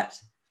hears that,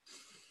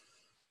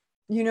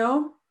 you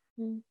know?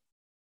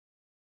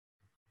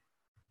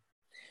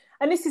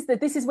 And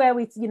this is where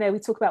we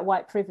talk about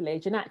white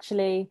privilege, and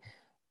actually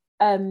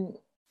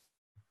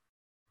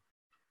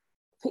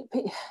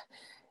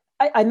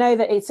I know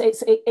that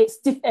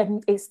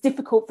it's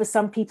difficult for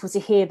some people to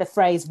hear the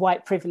phrase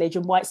white privilege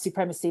and white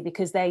supremacy,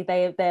 because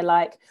they're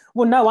like,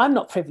 well, no, I'm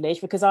not privileged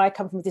because I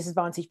come from a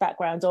disadvantaged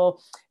background, or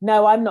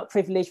no, I'm not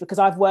privileged because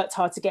I've worked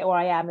hard to get where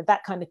I am, and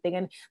that kind of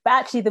thing. But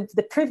actually,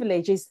 the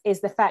privilege is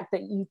the fact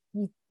that you,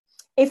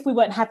 if we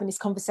weren't having this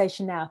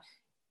conversation now,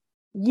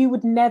 you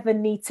would never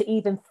need to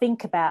even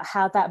think about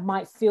how that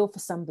might feel for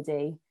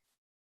somebody,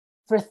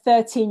 for a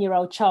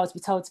 13-year-old child to be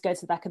told to go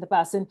to the back of the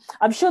bus. And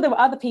I'm sure there were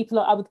other people,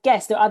 I would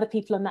guess there were other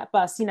people on that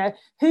bus,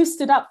 who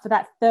stood up for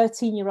that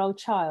 13-year-old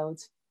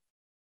child,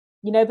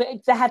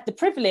 but they had the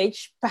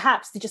privilege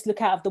perhaps to just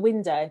look out of the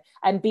window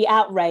and be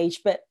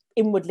outraged, but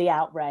inwardly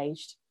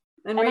outraged.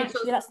 And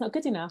actually, that's not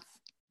good enough.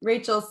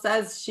 Rachel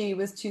says she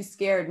was too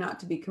scared not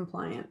to be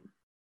compliant.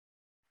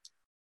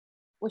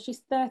 Well,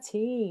 she's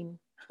 13.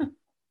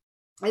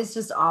 It's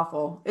just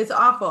awful. It's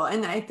awful.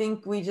 And I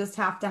think we just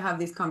have to have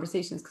these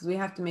conversations, because we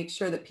have to make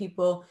sure that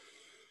people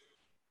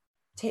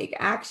take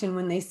action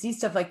when they see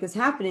stuff like this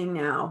happening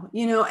now,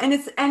 and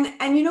it's,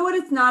 and you know what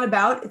it's not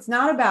about? It's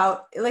not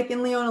about, like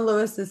in Leona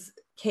Lewis's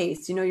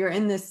case, you're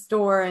in this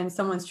store and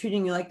someone's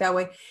treating you like that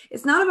way.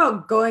 It's not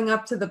about going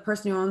up to the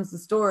person who owns the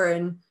store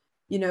and,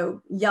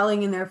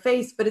 yelling in their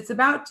face, but it's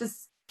about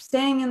just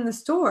staying in the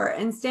store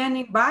and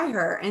standing by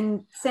her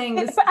and saying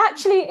this. But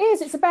actually it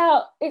is. It's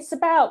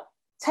about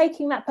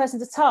taking that person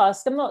to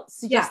task. I'm not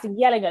suggesting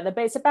yelling at them,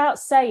 but it's about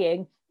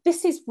saying,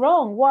 this is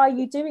wrong. Why are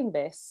you doing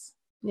this?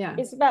 Yeah.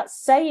 It's about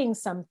saying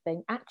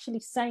something, actually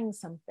saying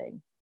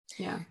something.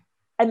 Yeah.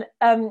 And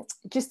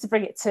just to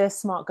bring it to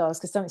smart girls,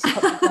 because something's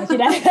popped up, let's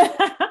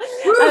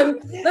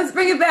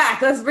bring it back.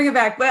 But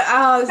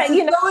this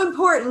is so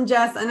important,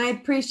 Jess. And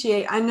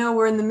I know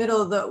we're in the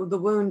middle of the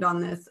wound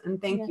on this.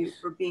 And thank you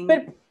for being.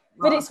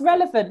 But it's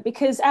relevant,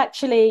 because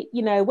actually,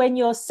 when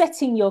you're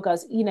setting your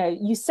goals,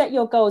 you set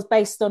your goals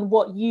based on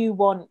what you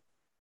want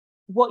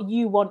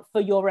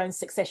for your own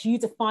success. You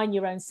define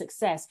your own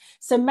success.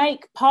 So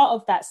make part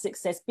of that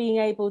success being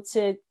able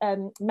to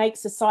make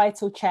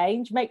societal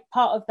change, make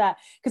part of that,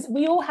 because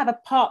we all have a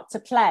part to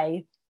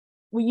play.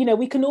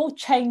 We can all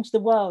change the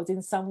world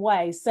in some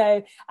way.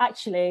 So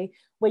actually,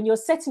 when you're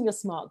setting your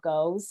SMART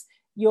goals,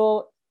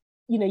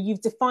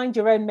 you've defined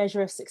your own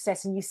measure of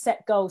success, and you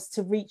set goals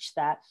to reach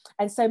that.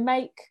 And so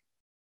make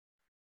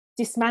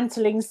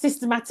dismantling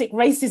systematic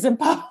racism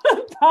part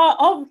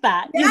of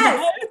that.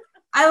 Yes.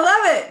 I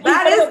love it.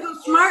 That is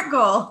the SMART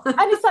goal.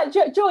 And it's like,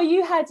 Joy,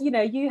 you had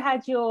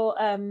your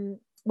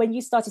when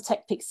you started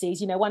Tech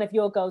Pixies, one of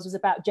your goals was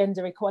about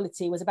gender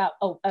equality, was about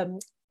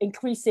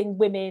increasing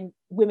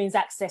women's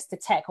access to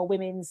tech, or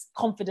women's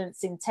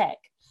confidence in tech.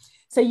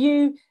 So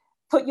you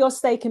put your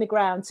stake in the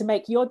ground to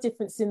make your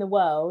difference in the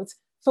world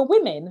for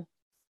women.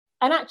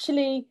 And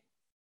actually,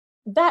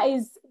 that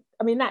is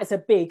a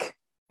big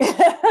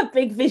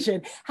big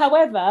vision.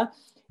 However,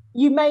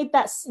 you made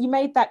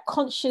that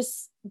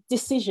conscious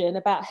decision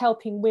about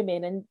helping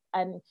women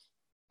and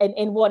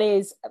in what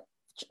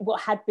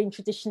had been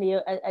traditionally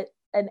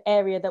an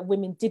area that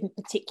women didn't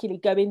particularly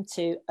go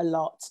into a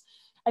lot.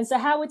 And so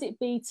how would it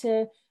be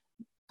to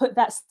put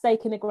that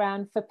stake in the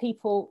ground for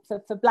people,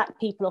 for Black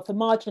people or for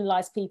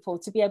marginalized people,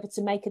 to be able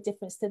to make a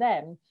difference to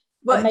them?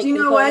 Well, do you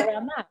know what?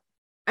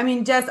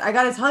 Jess, I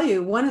got to tell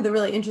you, one of the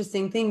really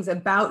interesting things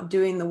about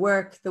doing the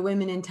work, the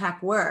Women in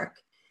Tech work,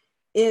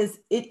 is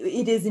it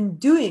is in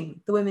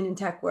doing the Women in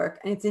Tech work,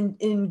 and it's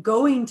in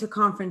going to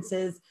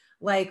conferences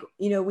like,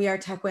 We Are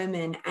Tech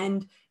Women,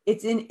 and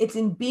it's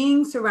in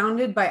being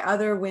surrounded by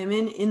other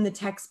women in the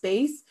tech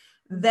space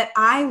that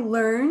I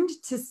learned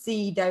to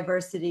see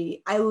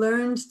diversity. I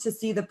learned to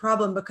see the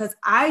problem, because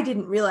I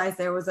didn't realize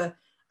there was a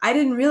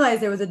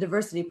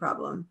diversity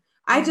problem.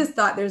 I just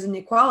thought there's an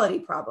equality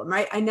problem,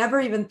 right? I never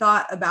even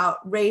thought about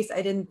race.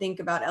 I didn't think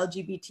about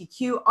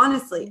LGBTQ.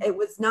 Honestly, it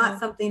was not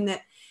something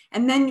that.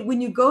 And then when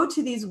you go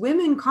to these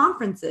women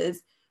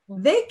conferences,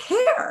 they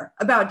care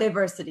about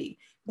diversity.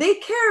 They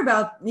care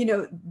about,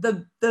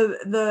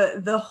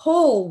 the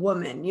whole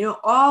woman,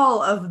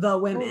 all of the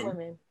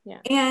women. Yeah.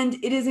 And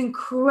it is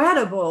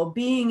incredible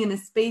being in a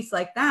space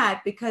like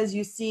that, because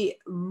you see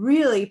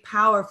really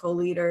powerful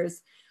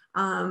leaders,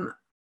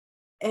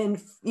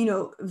 and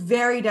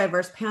very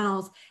diverse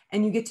panels,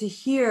 and you get to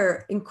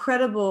hear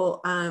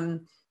incredible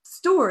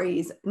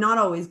stories, not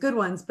always good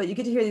ones, but you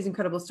get to hear these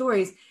incredible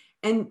stories,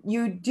 and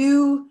you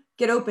do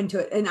get open to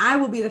it. And I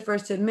will be the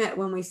first to admit,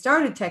 when we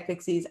started Tech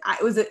Pixies,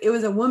 it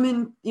was a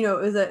woman, it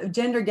was a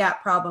gender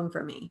gap problem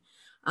for me.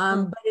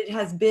 But it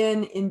has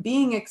been in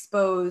being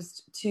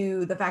exposed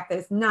to the fact that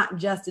it's not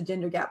just a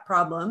gender gap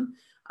problem.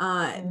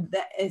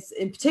 That is,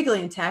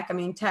 particularly in tech.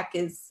 Tech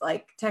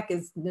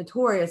is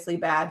notoriously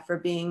bad for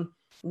being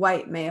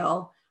white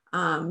male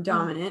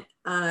dominant.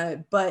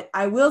 But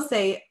I will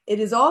say it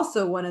is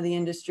also one of the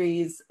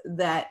industries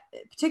that,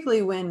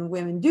 particularly when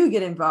women do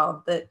get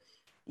involved, that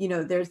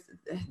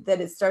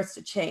it starts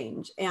to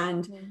change.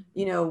 And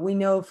we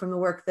know from the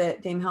work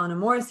that Dame Helena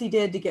Morrissey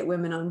did to get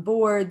women on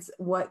boards,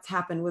 what's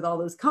happened with all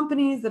those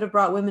companies that have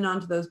brought women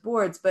onto those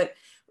boards. But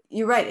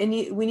you're right.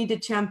 And we need to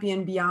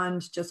champion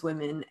beyond just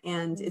women.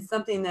 And it's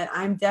something that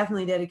I'm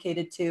definitely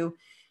dedicated to.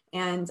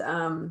 And,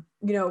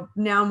 you know,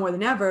 now more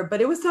than ever,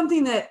 but it was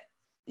something that,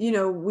 you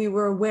know, we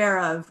were aware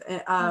of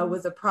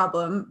was a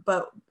problem,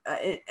 but,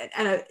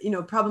 you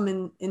know,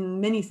 problem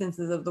in many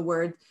senses of the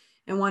word,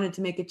 and wanted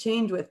to make a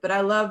change with. But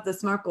I love the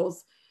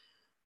Smarkles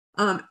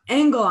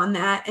angle on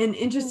that. And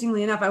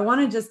interestingly enough, I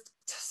want to just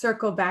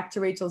circle back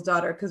to Rachel's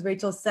daughter, because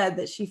Rachel said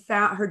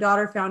that her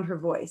daughter found her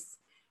voice.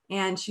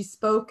 And she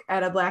spoke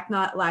at a Black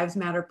Lives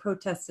Matter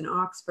protest in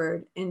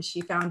Oxford, and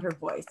she found her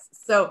voice.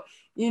 So,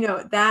 you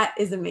know, that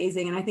is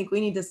amazing. And I think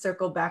we need to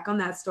circle back on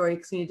that story,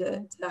 because we need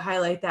to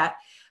highlight that.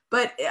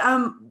 But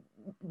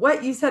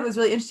what you said was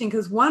really interesting,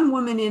 because one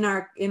woman in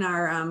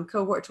our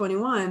cohort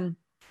 21,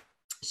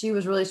 she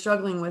was really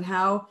struggling with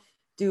how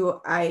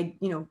do I,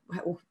 you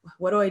know,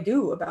 what do I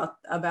do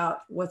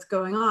about what's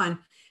going on?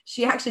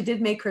 She actually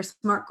did make her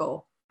SMART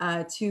goal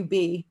to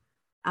be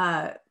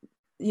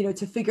you know,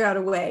 to figure out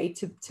a way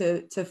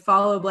to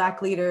follow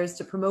Black leaders,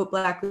 to promote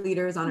Black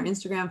leaders on her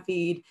Instagram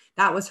feed.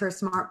 That was her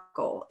SMART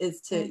goal, is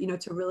to, you know,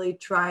 to really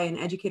try and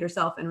educate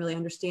herself and really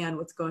understand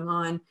what's going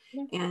on,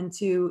 and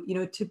to, you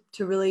know,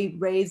 to really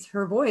raise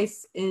her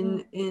voice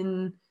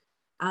in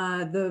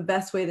the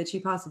best way that she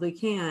possibly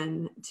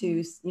can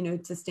to, you know,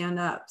 to stand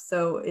up.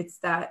 So it's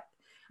that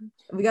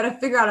we got to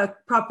figure out a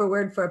proper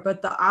word for it,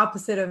 but the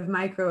opposite of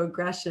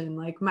microaggression,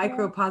 like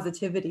micro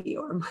positivity,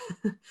 or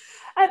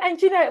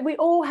and you know, we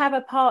all have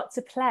a part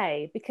to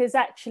play, because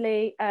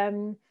actually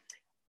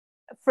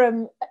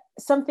from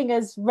something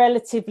as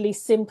relatively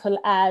simple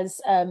as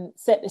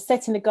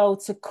setting a goal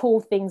to call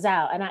things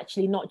out and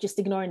actually not just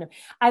ignoring them,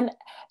 and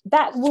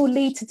that will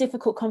lead to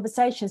difficult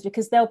conversations,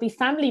 because there'll be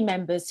family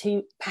members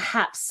who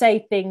perhaps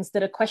say things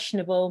that are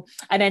questionable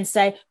and then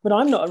say, but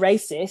I'm not a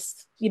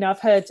racist. You know,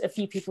 I've heard a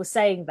few people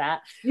saying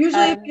that.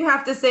 Usually you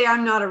have to say,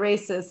 I'm not a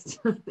racist.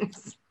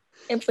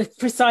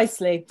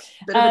 Precisely.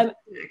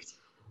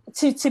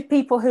 To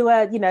people who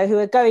are, you know, who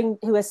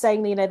are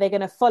saying, you know, they're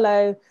going to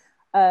follow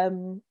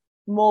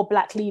more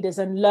Black leaders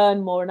and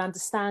learn more and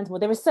understand more.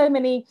 There are so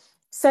many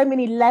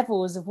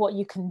levels of what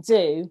you can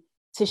do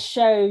to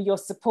show your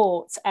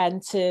support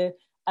and to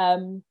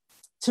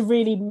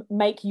really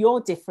make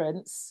your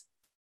difference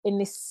in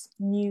this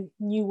new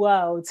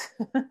world.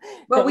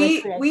 Well,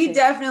 we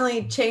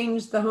definitely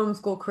changed the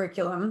homeschool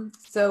curriculum.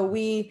 So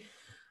we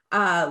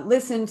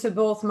listened to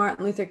both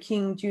Martin Luther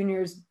King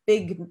Jr.'s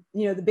big,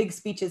 you know, the big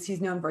speeches he's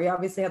known for. He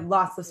obviously had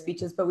lots of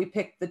speeches, but we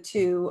picked the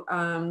two,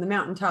 the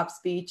mountaintop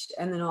speech,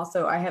 and then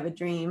also I Have a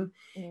Dream.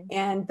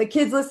 And the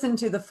kids listened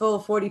to the full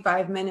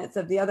 45 minutes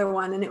of the other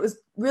one. And it was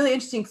really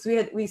interesting,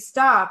 because we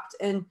stopped,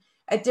 and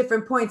at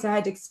different points I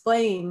had to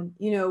explain,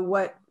 you know,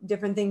 what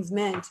different things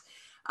meant.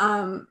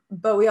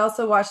 But we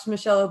also watched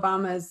Michelle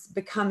Obama's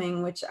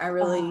Becoming, which I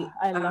really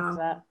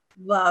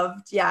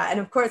loved. Yeah. And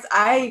of course,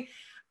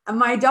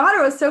 my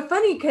daughter was so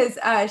funny, because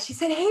she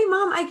said, hey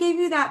mom, I gave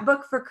you that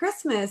book for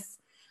Christmas.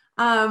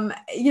 You know,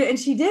 and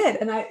she did.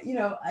 And you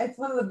know, it's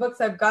one of the books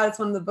I've got. It's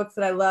one of the books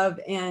that I love.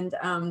 And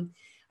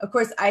of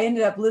course I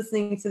ended up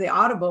listening to the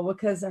Audible,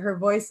 because her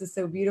voice is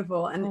so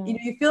beautiful. And you know,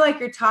 you feel like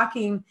you're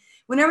talking,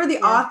 whenever the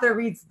author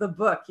reads the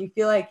book, you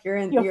feel like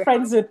you're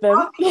friends with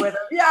them.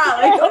 Yeah,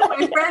 like, oh,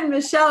 my friend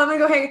Michelle, I'm gonna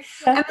go hang.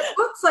 And the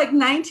book's like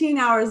 19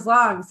 hours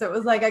long, so it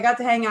was like I got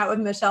to hang out with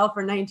Michelle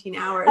for 19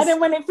 hours. And then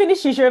when it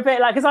finishes, you're a bit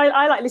like, because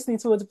I like listening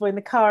to Audible in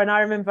the car, and I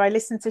remember I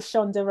listened to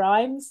Shonda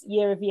Rhimes'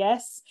 Year of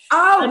Yes.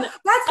 Oh, and that's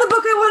the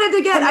book I wanted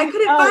to get. I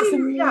couldn't find it.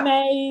 It's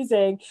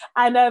amazing.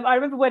 And I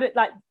remember when it,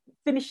 like,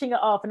 finishing it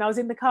off, and I was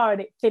in the car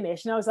and it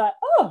finished, and I was like,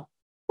 oh,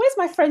 where's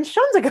my friend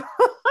Shonda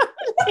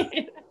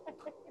gone?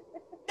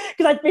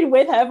 Because I'd been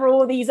with her for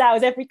all these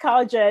hours, every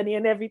car journey,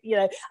 and every, you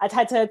know, I'd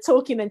had her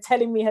talking and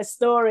telling me her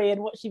story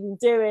and what she'd been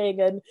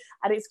doing, and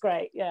it's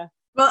great. Yeah.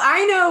 Well,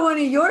 I know one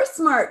of your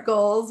SMART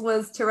goals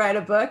was to write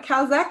a book.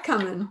 How's that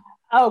coming?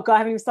 Oh God, I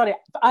haven't even started.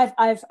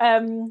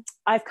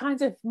 I've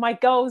kind of, my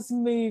goals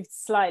moved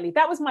slightly.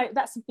 that's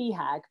a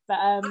BHAG,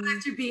 but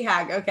that's your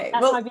BHAG. Okay.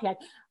 That's my BHAG.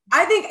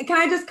 I think, can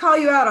I just call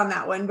you out on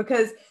that one?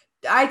 Because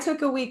I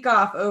took a week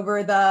off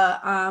over the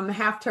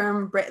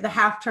half-term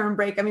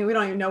break. I mean, we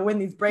don't even know when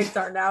these breaks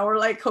are now. We're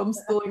like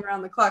homeschooling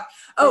around the clock.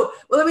 Oh,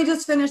 well, let me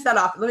just finish that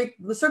off.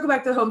 Let's circle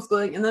back to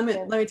homeschooling, and let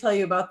me tell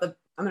you about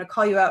I'm going to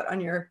call you out on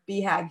your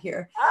BHAG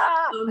here.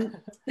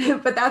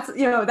 But that's,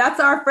 you know, that's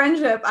our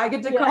friendship. I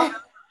get to call you.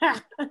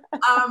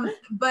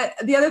 But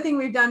the other thing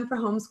we've done for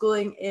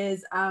homeschooling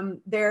is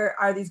there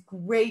are these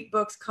great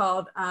books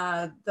called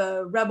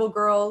the Rebel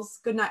Girls,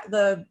 Good Night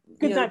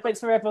books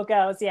for Rebel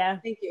Girls. Yeah.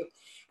 Thank you.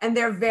 And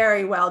they're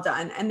very well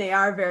done, and they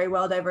are very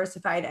well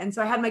diversified. And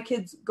so I had my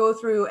kids go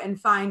through and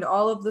find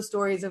all of the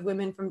stories of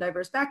women from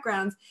diverse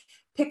backgrounds,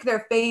 pick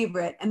their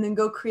favorite, and then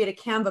go create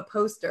a Canva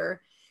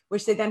poster,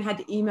 which they then had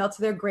to email to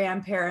their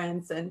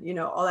grandparents and, you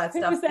know, all that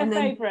stuff. Who was their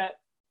favorite?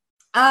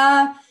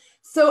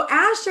 So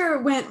Asher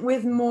went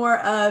with more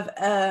of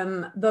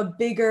the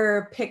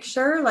bigger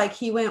picture. Like,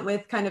 he went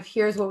with kind of,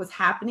 here's what was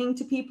happening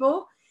to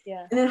people.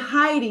 Yeah. And then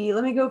Heidi,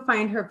 let me go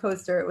find her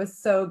poster. It was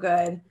so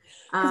good.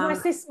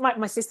 Because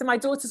my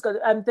daughter's got,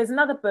 there's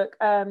another book,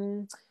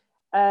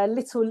 it's a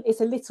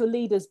Little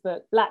Leaders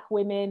book, Black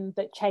Women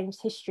That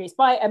Changed History. It's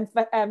by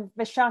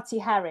Vashti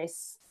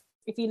Harris.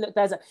 If you look,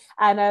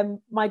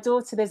 my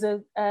daughter, there's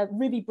a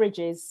Ruby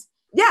Bridges.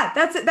 Yeah,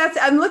 that's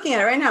I'm looking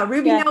at it right now.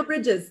 Ruby Nell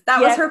Bridges. That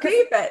was her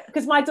favorite.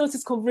 Because my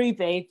daughter's called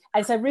Ruby,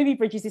 and so Ruby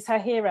Bridges is her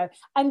hero.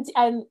 And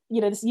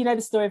you know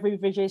the story of Ruby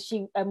Bridges.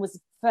 She was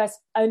the first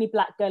only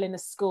Black girl in the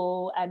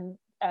school, and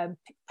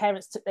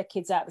parents took their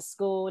kids out of the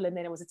school, and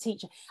then there was a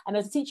teacher, and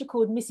there was a teacher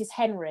called Mrs.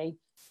 Henry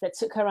that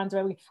took her under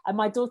her wing, and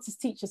my daughter's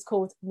teacher's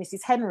called Mrs.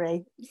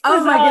 Henry.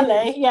 Oh my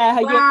goodness. Yeah,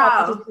 her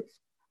wow.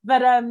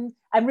 But and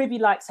Ruby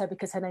likes her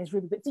because her name's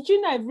Ruby. But did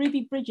you know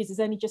Ruby Bridges has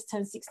only just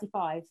turned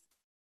 65?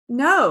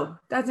 No,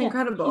 that's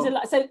incredible.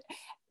 So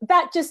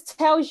that just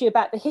tells you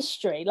about the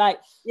history. Like,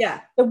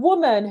 the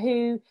woman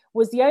who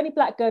was the only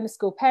Black girl in the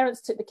school, parents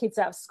took the kids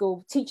out of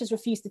school, teachers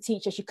refused to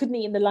teach her, she couldn't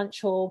eat in the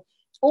lunch hall,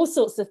 all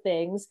sorts of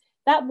things.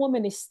 That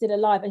woman is still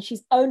alive, and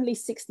she's only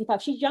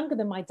 65. She's younger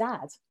than my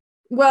dad.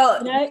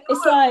 Well,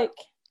 it's like,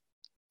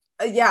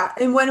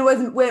 and when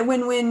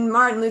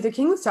Martin Luther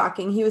King was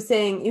talking, he was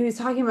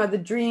talking about the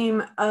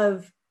dream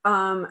of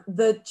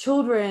the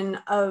children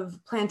of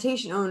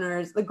plantation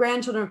owners, the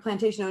grandchildren of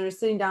plantation owners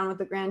sitting down with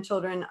the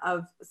grandchildren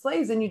of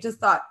slaves, and you just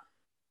thought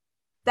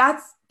you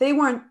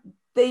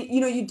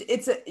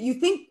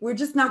think we're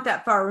just not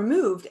that far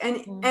removed,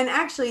 and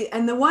actually,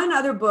 and the one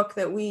other book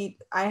that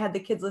I had the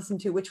kids listen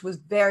to, which was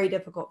very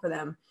difficult for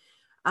them,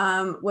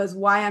 was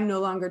Why I'm No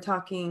Longer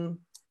Talking.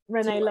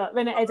 Renee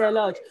Edo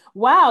Lodge.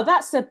 Wow,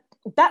 that's a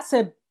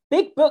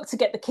big book to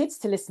get the kids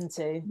to listen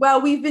to.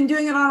 Well, we've been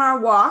doing it on our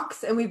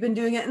walks, and we've been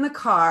doing it in the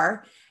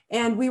car.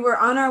 And we were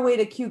on our way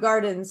to Kew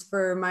Gardens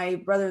for my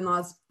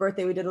brother-in-law's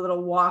birthday. We did a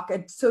little walk,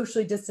 a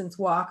socially distanced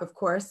walk, of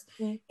course.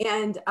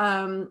 And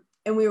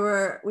we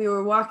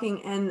were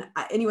walking, and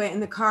anyway, in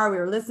the car, we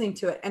were listening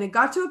to it, and it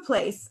got to a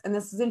place, and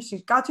this is interesting,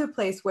 it got to a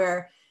place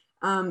where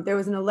there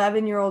was an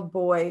 11-year-old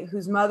boy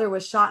whose mother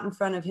was shot in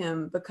front of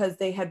him because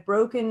they had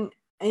broken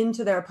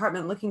into their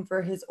apartment looking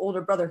for his older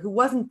brother, who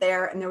wasn't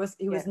there, and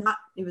he was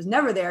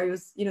never there.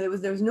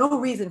 There was no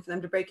reason for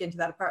them to break into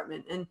that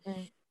apartment, and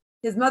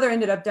his mother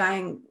ended up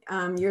dying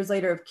years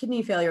later of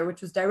kidney failure,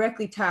 which was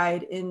directly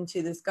tied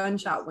into this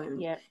gunshot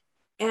wound.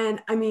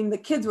 And I mean, the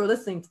kids were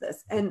listening to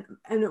this, and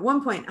at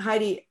one point,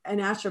 Heidi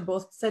and Asher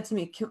both said to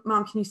me,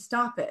 "Mom, can you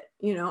stop it?"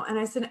 And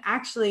I said,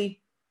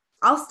 "Actually,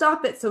 I'll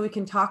stop it so we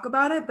can talk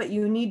about it, but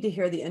you need to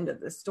hear the end of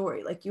the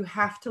story. Like, you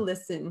have to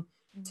listen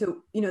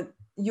to,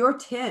 you're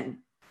 10.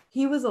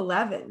 He was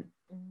 11.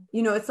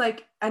 It's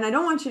like, and I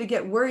don't want you to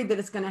get worried that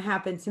it's going to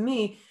happen to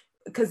me,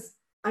 because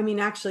I mean,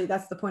 actually,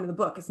 that's the point of the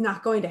book. It's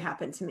not going to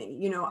happen to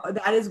me.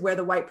 That is where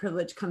the white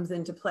privilege comes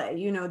into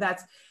play.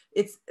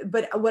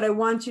 But what I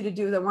want you to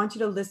do is I want you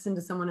to listen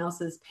to someone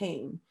else's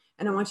pain.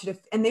 And I want you to,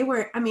 and they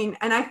were, and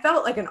I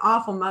felt like an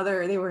awful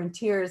mother. They were in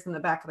tears in the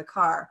back of the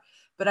car.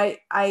 But I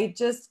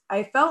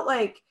felt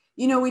like,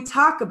 we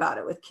talk about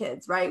it with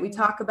kids, right? We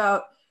talk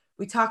about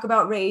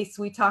race.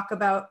 We talk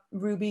about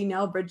Ruby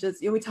Nell Bridges.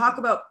 We talk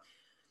about,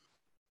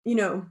 we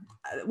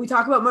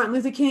talk about Martin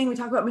Luther King. We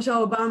talk about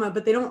Michelle Obama,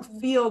 but they don't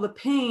feel the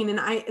pain. And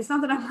it's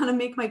not that I want to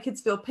make my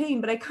kids feel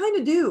pain, but I kind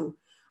of do.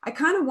 I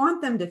kind of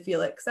want them to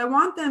feel it, because I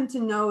want them to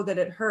know that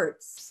it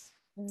hurts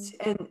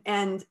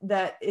and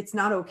that it's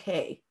not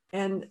okay.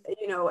 And,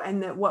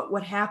 and that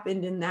what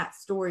happened in that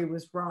story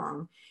was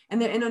wrong.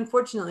 And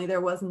unfortunately,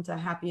 there wasn't a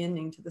happy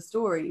ending to the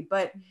story,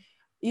 but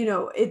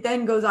it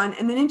then goes on.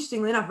 And then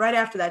interestingly enough, right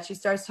after that, she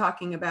starts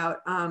talking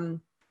about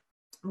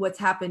what's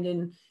happened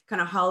in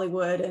kind of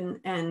Hollywood and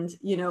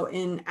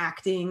in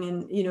acting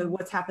and,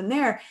 what's happened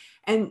there.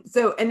 And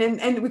so,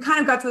 and we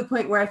kind of got to the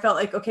point where I felt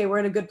like, okay, we're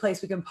in a good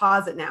place. We can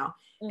pause it now.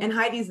 And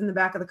Heidi's in the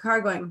back of the car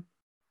going,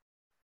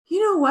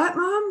 "You know what,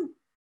 Mom?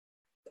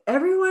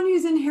 Everyone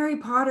who's in Harry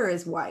Potter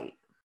is white."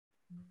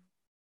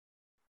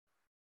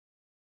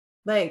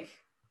 Like,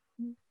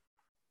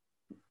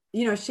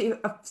 she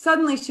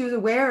suddenly she was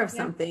aware of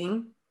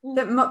something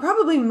that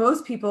probably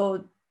most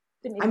people,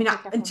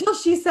 until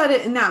she said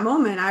it in that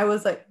moment, I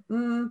was like,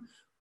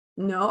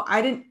 no,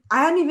 I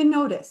hadn't even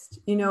noticed,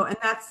 and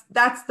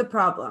that's the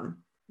problem.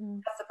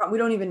 That's the problem. We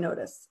don't even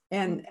notice.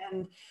 And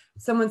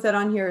someone said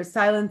on here,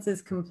 silence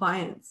is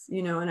compliance,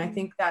 and I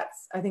think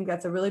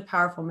that's a really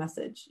powerful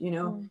message,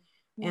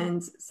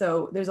 And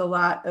so there's a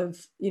lot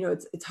of,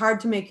 it's hard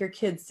to make your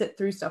kids sit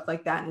through stuff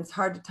like that. And it's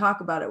hard to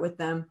talk about it with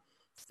them,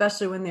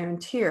 especially when they're in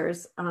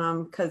tears,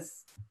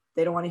 because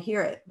they don't want to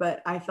hear it.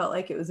 But I felt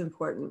like it was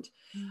important.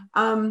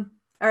 All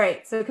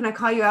right. So can I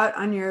call you out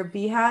on your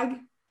BHAG?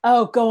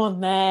 Oh, go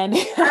on, man.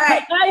 All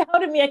right. You're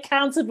holding me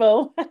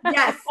accountable.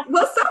 Yes.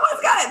 Well,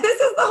 someone's got it.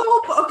 This is the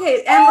whole,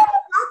 okay. And let's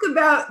talk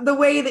about the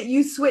way that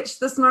you switch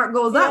the SMART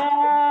goals up.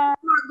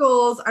 SMART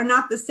goals are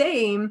not the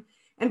same.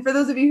 And for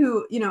those of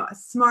you who,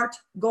 SMART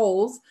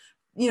goals,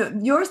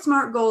 your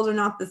SMART goals are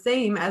not the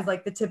same as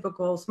like the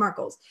typical SMART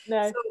goals.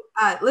 No. So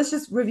let's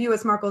just review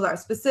what SMART goals are.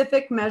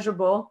 Specific,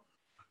 measurable,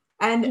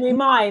 And you mean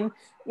mine?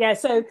 Yeah.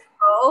 So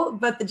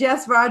but the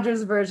Jess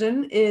Rogers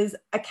version is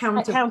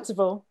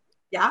accountable.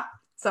 Yeah.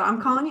 So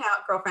I'm calling you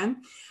out, girlfriend.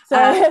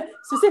 So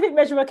specific,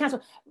 measurable,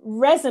 accountable,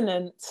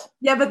 resonant.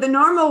 Yeah, but the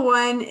normal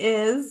one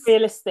is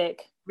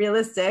realistic,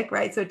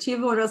 right? So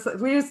achievable and realistic.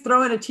 We just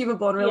throw in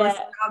achievable and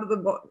realistic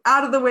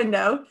out of the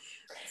window.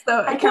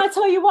 So and can I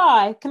tell you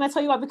why?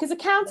 Because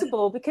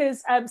accountable,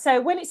 because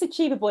so when it's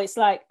achievable, it's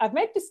like I've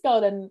made this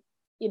goal, and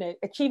you know,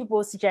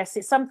 achievable suggests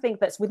it's something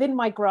that's within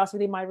my grasp,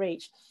 within my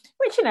reach,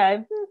 which, you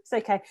know, it's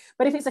okay.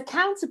 But if it's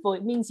accountable,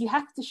 it means you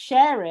have to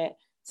share it.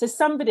 So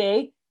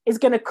somebody is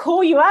going to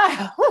call you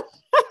out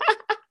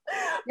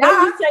when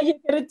you say you're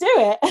going to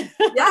do it.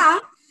 Yeah.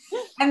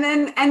 And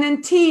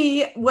then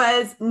T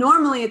was,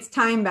 normally it's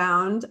time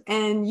bound,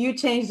 and you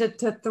changed it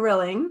to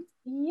thrilling.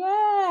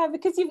 Yeah,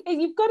 because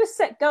you've got to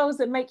set goals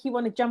that make you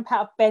want to jump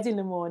out of bed in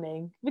the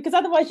morning, because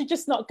otherwise you're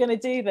just not going to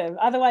do them.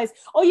 Otherwise,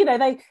 or you know,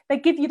 they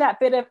give you that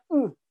bit of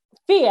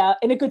fear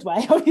in a good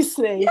way,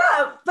 obviously.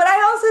 Yeah, but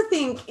I also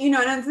think, you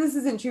know, and this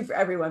isn't true for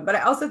everyone, but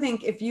I also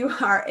think if you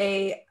are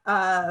a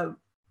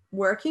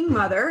working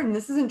mother, and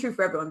this isn't true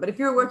for everyone, but if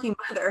you're a working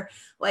mother,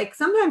 like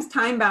sometimes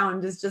time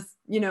bound is just,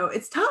 you know,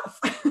 it's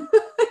tough.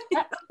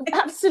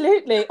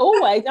 Absolutely,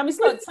 always. I mean, it's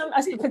not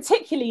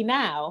particularly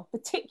now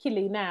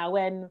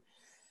when,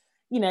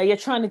 you know, you're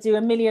trying to do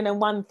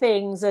 1,000,001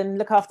 things and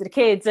look after the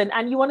kids,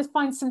 and you want to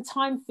find some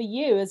time for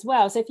you as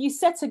well. So if you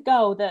set a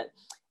goal that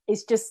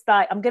is just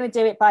like, I'm going to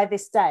do it by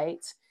this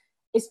date,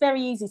 it's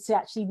very easy to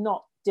actually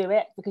not do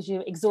it because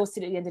you're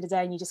exhausted at the end of the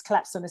day and you just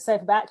collapse on the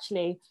sofa. But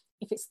actually,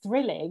 if it's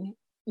thrilling,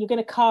 you're going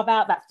to carve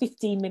out that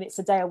 15 minutes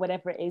a day or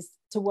whatever it is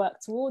to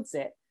work towards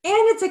it. And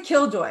it's a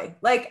killjoy.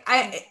 Like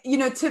you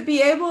know, to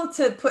be able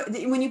to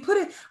when you put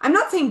it, I'm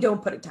not saying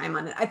don't put a time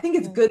on it. I think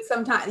it's good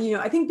sometimes, you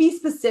know, I think be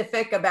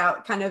specific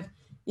about kind of,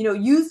 you know,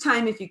 use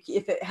time if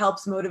it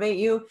helps motivate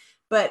you,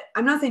 but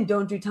I'm not saying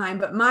don't do time.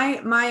 But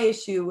my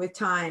issue with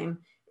time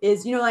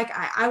is, you know, like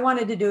I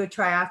wanted to do a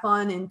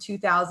triathlon in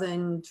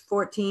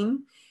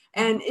 2014,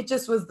 and it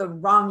just was the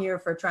wrong year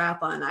for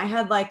triathlon. I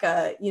had like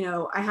I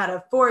had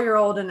a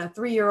 4-year-old and a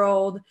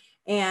 3-year-old,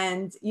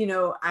 and, you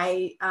know,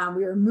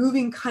 we were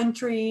moving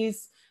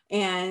countries,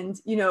 and,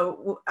 you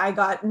know, I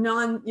got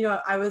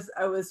I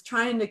was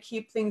trying to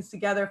keep things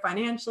together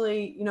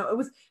financially. You know,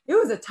 it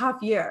was a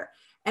tough year.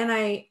 And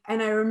I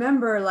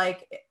remember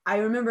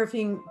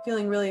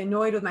feeling really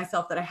annoyed with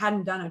myself that I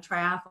hadn't done a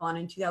triathlon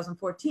in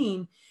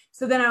 2014.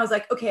 So then I was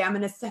like, okay, I'm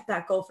going to set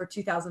that goal for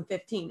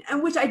 2015,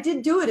 and which I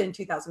did do it in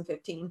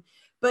 2015,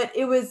 but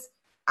it was,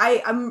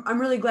 I'm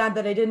really glad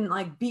that I didn't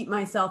like beat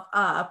myself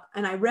up,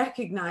 and I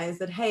recognized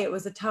that, hey, it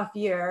was a tough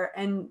year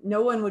and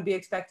no one would be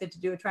expected to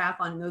do a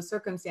triathlon in those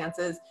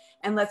circumstances.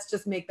 And let's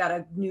just make that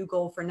a new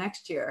goal for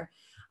next year.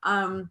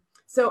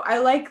 So I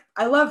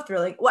love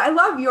thrilling. Well, I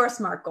love your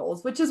SMART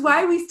goals, which is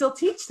why we still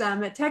teach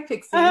them at Tech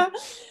Pixies.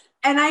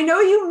 And I know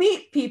you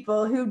meet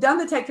people who've done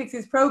the Tech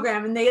Pixies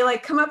program, and they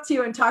like come up to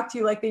you and talk to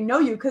you like they know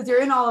you because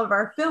you're in all of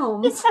our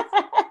films.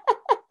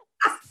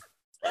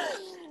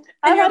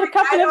 I've had a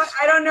couple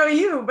I don't know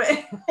you, but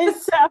I've had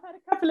a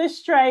couple of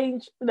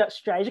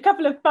a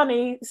couple of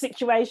funny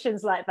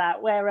situations like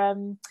that, where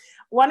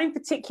one in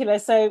particular,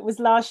 so it was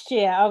last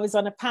year, I was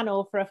on a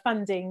panel for a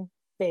funding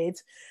bid,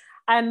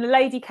 and the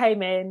lady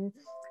came in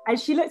and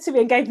she looked at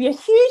me and gave me a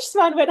huge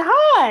smile and went,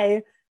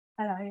 "Hi."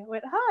 And I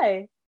went,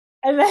 "Hi."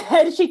 And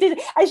then she did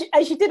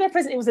her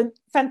present. It was a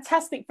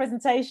fantastic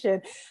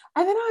presentation.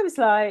 And then I was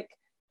like,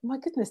 my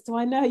goodness, do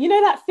I know? You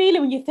know that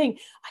feeling when you think,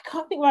 I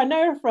can't think where I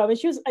know her from. And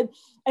she was,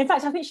 in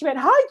fact, I think she went,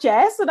 "Hi,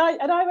 Jess." And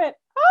I went,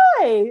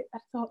 "Hi." I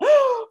thought,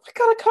 oh my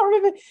God, I can't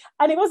remember.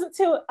 And it wasn't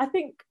till I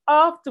think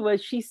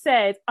afterwards she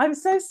said, "I'm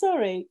so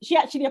sorry." She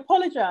actually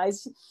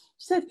apologized.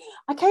 She said,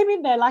 "I came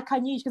in there like I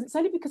knew you, because it's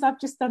only because I've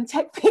just done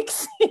Tech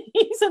Pixies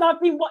and I've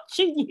been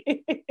watching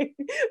you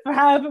for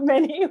however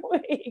many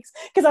weeks."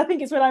 Because I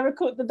think it's when I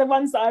record the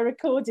ones that I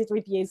recorded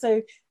with you.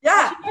 So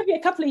yeah, maybe a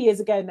couple of years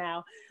ago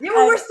now. Yeah,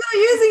 well, we're still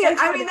using it.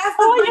 I mean, that's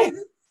the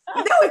thing.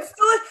 Yeah. No, it's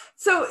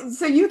still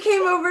so you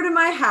came over to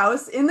my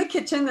house in the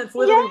kitchen that's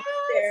literally right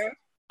there.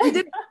 We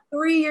did it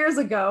 3 years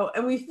ago,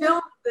 and we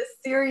filmed this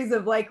series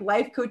of like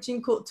life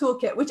coaching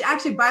toolkit, which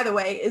actually, by the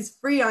way, is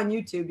free on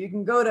YouTube. You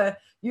can go to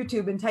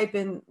YouTube and type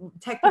in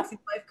Tech Pixies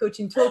life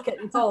coaching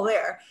toolkit. It's all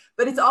there,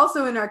 but it's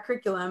also in our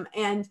curriculum.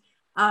 And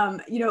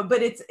you know,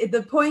 but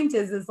the point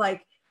is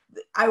like,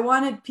 I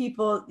wanted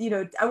people, you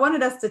know, I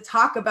wanted us to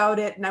talk about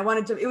it, and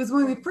it was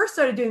when we first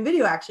started doing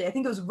video, actually. I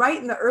think it was right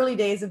in the early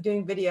days of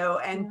doing video,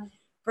 and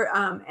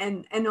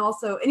and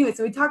also, anyway,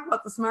 so we talked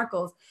about the SMART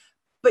goals,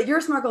 but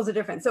your SMART goals are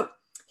different. So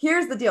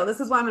here's the deal.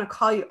 This is why I'm going to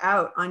call you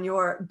out on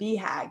your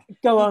BHAG.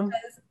 Go on.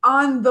 Because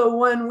on the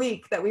 1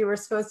 week that we were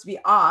supposed to be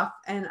off,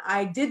 and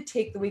I did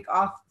take the week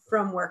off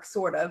from work,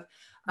 sort of,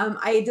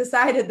 I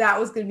decided that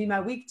was going to be my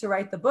week to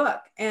write the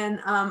book.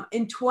 And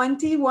in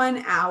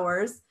 21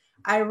 hours,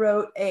 I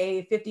wrote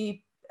a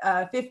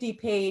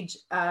 50-page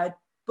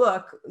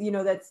book, you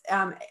know, that's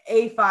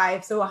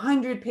A5. So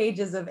 100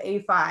 pages of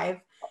A5,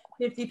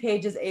 50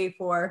 pages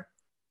A4.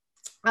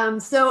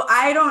 So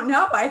I don't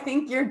know. I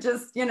think you're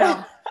just, you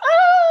know,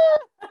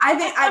 I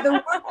think the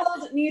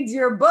world needs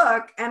your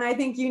book, and I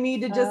think you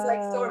need to just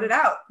like sort it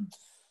out.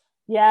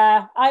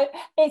 Yeah,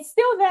 it's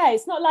still there.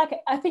 It's not like,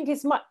 I think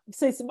it's my,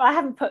 I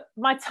haven't put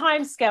my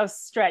time scale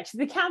stretched.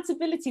 The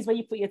accountability is where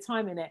you put your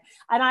time in it.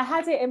 And I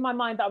had it in my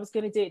mind that I was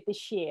going to do it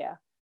this year.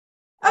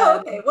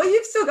 Oh, okay. Well,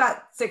 you've still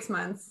got 6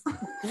 months.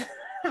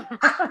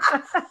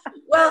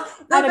 Well,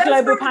 and a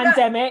global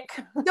pandemic.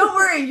 Don't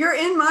worry, you're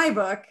in my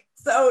book.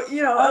 So,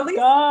 you know, at least,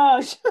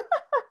 gosh.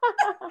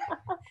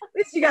 At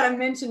least you got a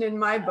mention in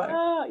my book.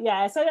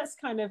 Yeah, so that's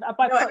kind of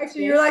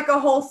actually, you're like a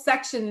whole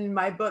section in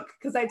my book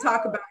because I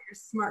talk about your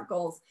SMART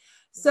goals.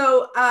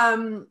 So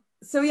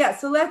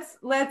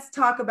let's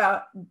talk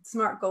about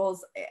SMART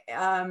goals.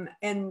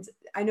 And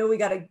I know we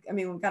got to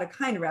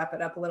kind of wrap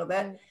it up a little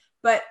bit.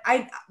 But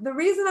the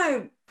reason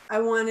I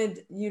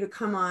wanted you to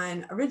come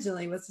on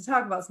originally was to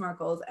talk about SMART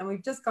goals, and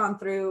we've just gone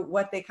through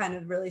what they kind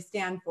of really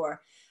stand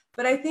for.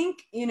 But I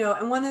think, you know,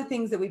 and one of the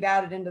things that we've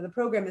added into the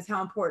program is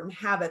how important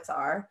habits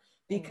are,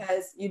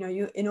 because, you know,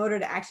 in order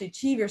to actually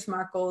achieve your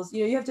SMART goals, you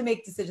know, you have to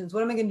make decisions.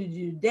 What am I going to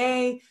do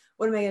today?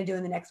 What am I going to do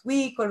in the next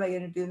week? What am I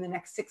going to do in the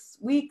next 6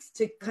 weeks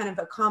to kind of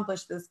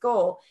accomplish this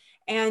goal?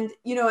 And,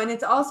 you know, and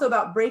it's also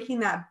about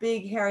breaking that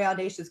big, hairy,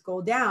 audacious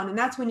goal down. And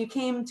that's when you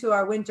came to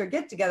our winter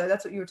get together.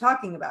 That's what you were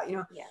talking about, you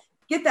know,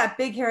 get that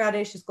big, hairy,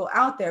 audacious goal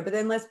out there, but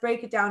then let's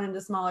break it down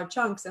into smaller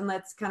chunks and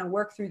let's kind of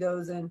work through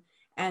those and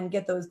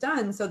get those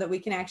done so that we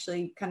can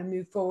actually kind of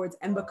move forwards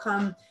and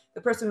become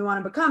the person we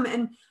want to become.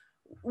 And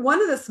one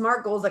of the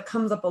SMART goals that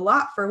comes up a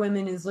lot for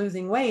women is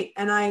losing weight.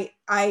 And I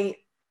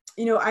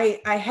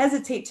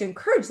hesitate to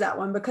encourage that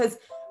one, because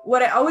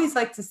what I always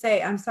like to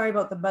say, I'm sorry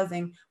about the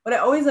buzzing. What I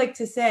always like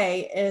to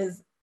say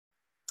is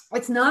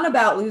it's not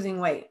about losing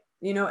weight.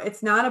 You know,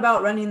 it's not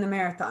about running the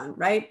marathon,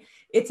 right?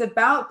 It's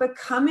about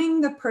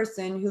becoming the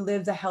person who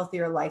lives a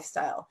healthier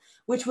lifestyle,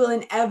 which will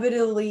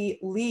inevitably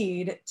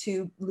lead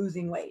to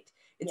losing weight.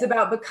 It's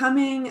about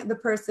becoming the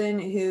person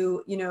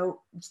who, you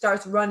know,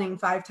 starts running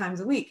 5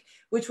 times a week,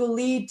 which will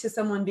lead to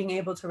someone being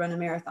able to run a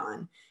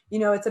marathon. You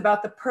know, it's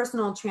about the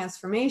personal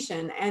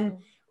transformation. And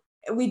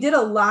we did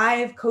a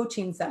live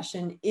coaching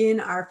session in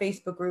our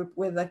Facebook group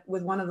with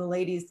one of the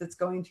ladies that's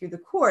going through the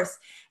course.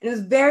 And it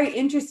was very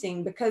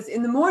interesting because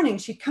in the morning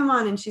she'd come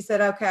on and she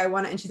said, okay, I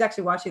want to, and she's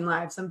actually watching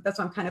live. So that's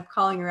why I'm kind of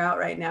calling her out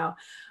right now.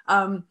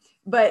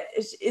 But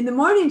in the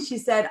morning she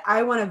said,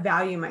 I want to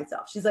value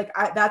myself. She's like,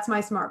 that's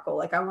my SMART goal.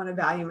 Like, I want to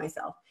value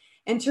myself.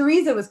 And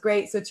Teresa was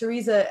great. So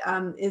Teresa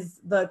is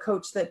the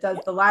coach that does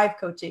the live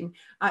coaching.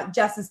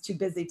 Jess is too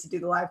busy to do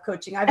the live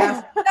coaching. I've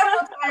asked her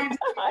several times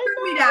to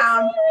turn me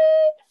down,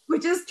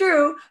 which is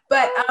true.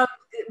 But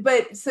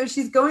so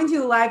she's going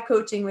through the live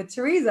coaching with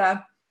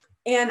Teresa.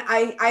 And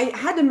I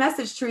had to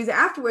message Teresa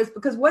afterwards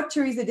because what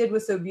Teresa did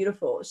was so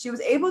beautiful. She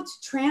was able to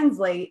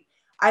translate,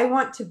 I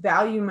want to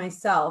value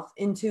myself,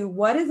 into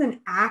what is an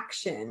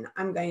action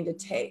I'm going to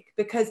take,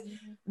 because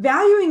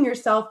valuing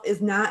yourself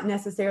is not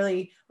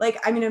necessarily like,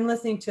 I mean, I'm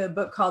listening to a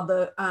book called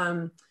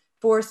the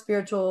Four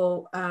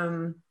Spiritual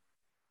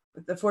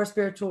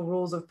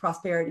Rules of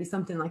Prosperity,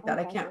 something like that.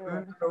 I can't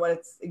remember what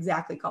it's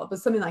exactly called, but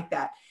something like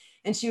that.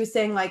 And she was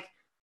saying, like,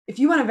 if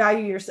you want to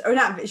value yourself, or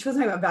not, she wasn't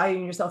talking about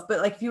valuing yourself, but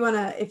like, if you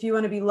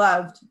want to be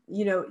loved,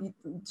 you know,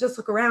 just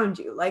look around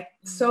you. Like,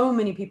 so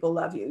many people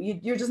love you.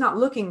 You're just not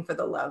looking for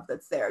the love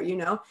that's there, you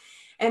know?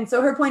 And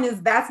so her point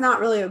is that's not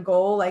really a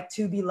goal. Like,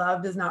 to be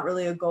loved is not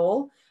really a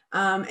goal.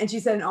 And she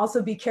said, and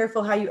also be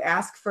careful how you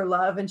ask for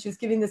love. And she was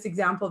giving this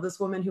example of this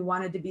woman who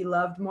wanted to be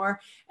loved more.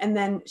 And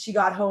then she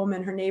got home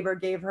and her neighbor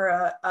gave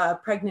her a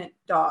pregnant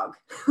dog.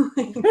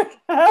 She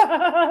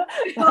got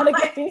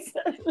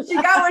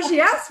what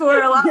she asked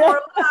for, a lot more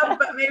love,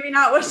 but maybe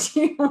not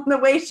the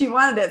way she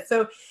wanted it.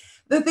 So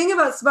the thing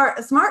about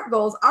SMART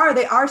goals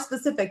they are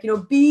specific, you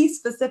know, be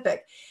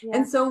specific. Yeah.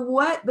 And so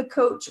what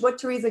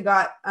Teresa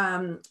got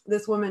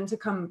this woman to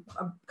come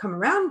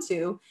around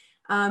to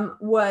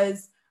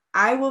was,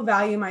 I will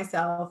value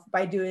myself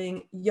by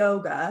doing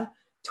yoga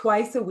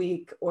twice a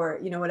week, or,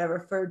 you know,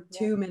 whatever, for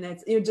 2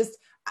 minutes, you know,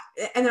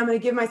 and I'm going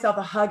to give myself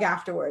a hug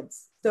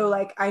afterwards. So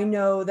like, I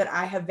know that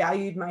I have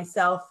valued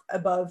myself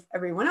above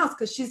everyone else,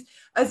 because she's,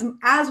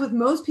 as with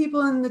most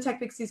people in the Tech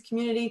Pixies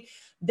community,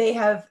 they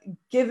have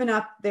given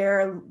up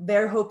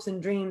their hopes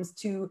and dreams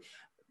to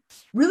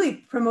really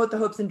promote the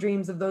hopes and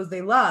dreams of those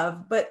they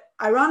love. But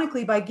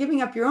ironically, by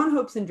giving up your own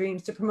hopes and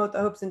dreams to promote the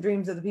hopes and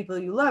dreams of the people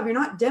you love, you're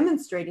not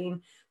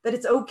demonstrating that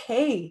it's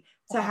okay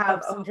to have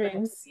hopes and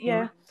dreams.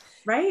 Yeah.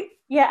 Right.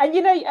 Yeah. And,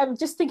 you know, I'm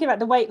just thinking about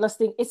the weight loss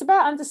thing. It's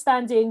about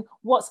understanding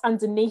what's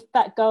underneath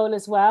that goal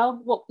as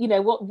well.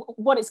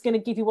 What it's going to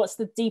give you, what's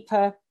the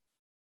deeper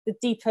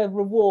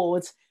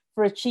reward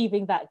for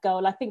achieving that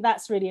goal. I think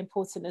that's really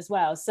important as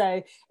well.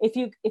 So if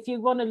you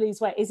want to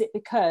lose weight, is it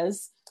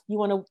because you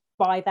want to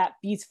buy that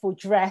beautiful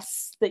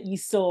dress that you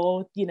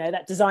saw, you know,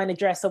 that designer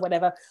dress or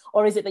whatever,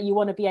 or is it that you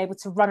want to be able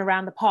to run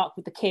around the park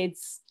with the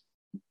kids,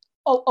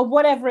 or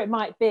whatever it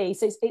might be?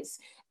 So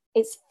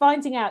it's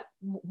finding out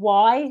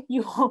why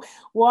you want,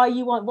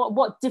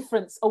 what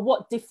difference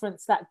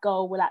that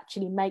goal will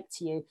actually make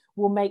to you,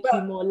 will make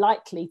you more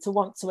likely to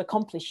want to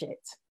accomplish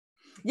it.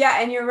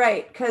 Yeah, and you're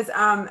right. Because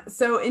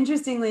so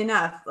interestingly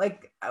enough,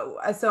 like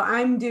so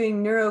I'm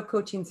doing neuro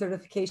coaching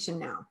certification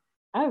now.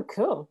 Oh,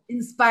 cool.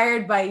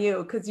 Inspired by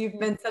you, because you've Mm.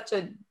 been such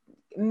a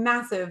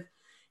massive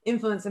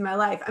influence in my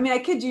life. I mean, I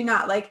kid you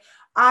not. Like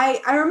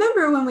I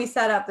remember when we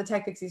set up the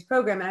Tech Pixies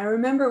program, and I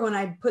remember when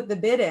I put the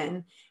bid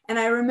in, and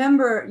I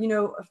remember, you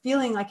know,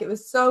 feeling like it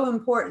was so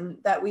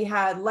important that we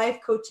had life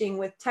coaching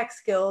with tech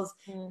skills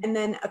Mm. and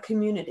then a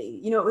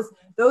community. You know, it was,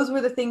 those were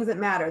the things that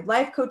mattered: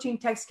 life coaching,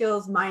 tech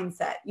skills,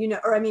 mindset. You know,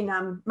 or I mean,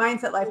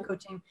 mindset, life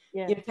coaching,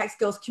 Yeah. you know, tech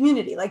skills,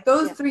 community. Like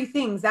those Yeah. three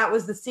things. That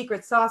was the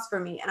secret sauce for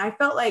me, and I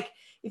felt like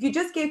if you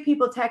just gave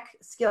people tech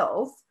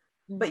skills,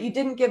 but you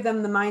didn't give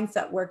them the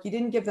mindset work, you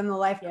didn't give them the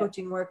life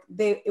coaching work,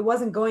 it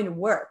wasn't going to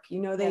work. You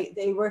know,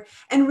 they were,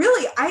 and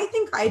really, I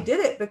think I did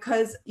it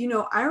because, you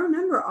know, I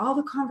remember all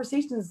the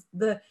conversations,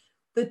 the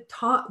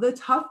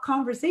tough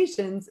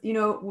conversations, you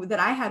know,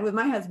 that I had with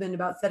my husband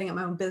about setting up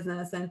my own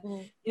business, and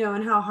you know,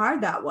 and how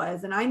hard that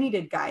was, and I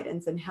needed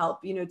guidance and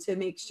help, you know, to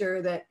make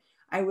sure that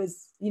I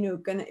was, you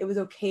know, it was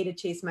okay to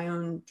chase my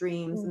own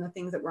dreams and the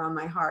things that were on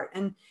my heart.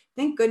 And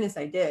thank goodness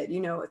I did. You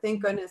know,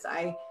 thank goodness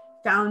I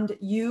found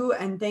you,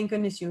 and thank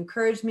goodness you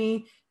encouraged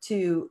me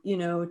to, you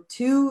know,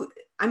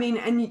 I mean,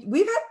 and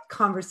we've had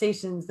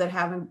conversations that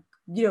haven't,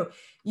 you know,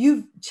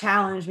 you've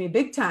challenged me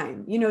big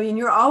time, you know, and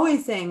you're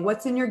always saying,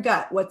 what's in your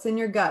gut? What's in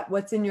your gut?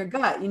 What's in your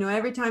gut? You know,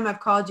 every time I've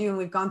called you and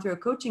we've gone through a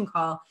coaching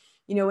call,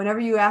 you know, whenever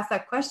you ask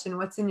that question,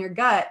 what's in your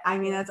gut? I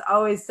mean, that's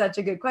always such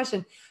a good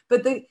question.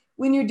 But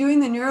when you're doing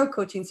the neuro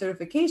coaching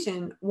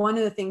certification, one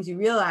of the things you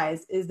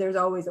realize is there's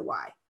always a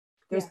why.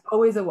 There's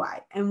always a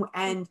why.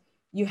 And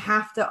you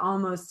have to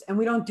almost, and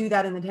we don't do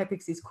that in the Tech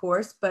Pixies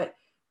course, but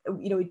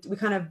you know, we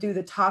kind of do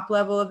the top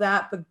level of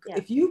that. But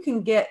if you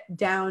can get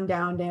down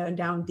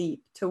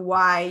deep to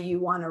why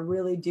you want to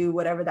really do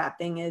whatever that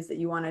thing is that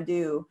you want to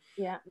do,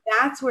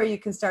 that's where you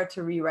can start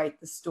to rewrite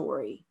the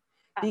story.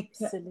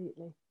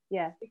 Absolutely.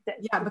 Yeah,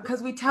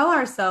 because we tell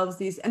ourselves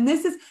these, and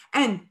this is,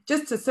 and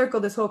just to circle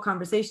this whole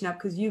conversation up,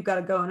 because you've got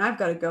to go and I've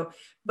got to go,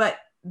 but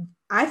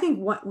I think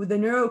with the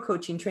neuro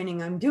coaching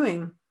training I'm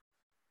doing,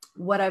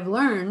 what I've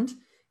learned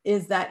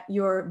is that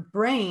your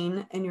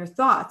brain and your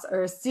thoughts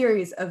are a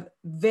series of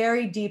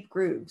very deep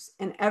grooves.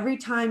 And every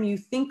time you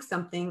think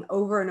something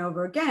over and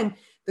over again,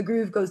 the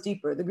groove goes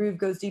deeper, the groove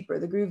goes deeper,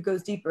 the groove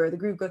goes deeper, the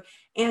groove goes.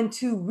 And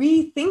to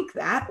rethink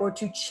that, or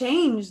to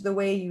change the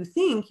way you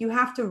think, you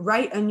have to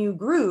write a new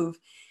groove.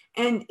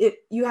 And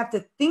you have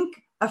to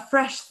think a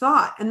fresh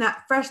thought. And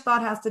that fresh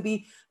thought has to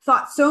be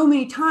thought so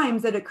many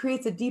times that it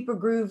creates a deeper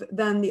groove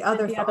than the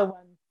other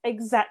one.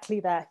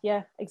 Exactly that.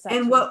 Yeah,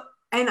 exactly.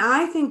 And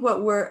I think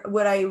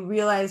what I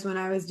realized when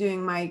I was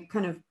doing my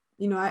kind of,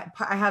 you know,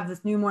 I have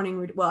this new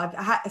morning, well,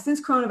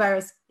 since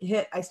coronavirus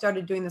hit, I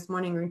started doing this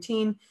morning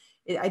routine.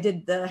 I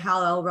did the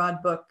Hal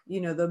Elrod book, you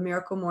know, the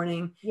Miracle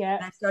Morning.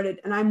 Yeah.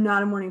 And I'm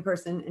not a morning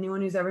person.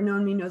 Anyone who's ever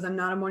known me knows I'm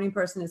not a morning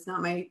person. It's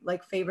not my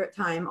like favorite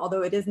time,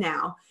 although it is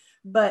now.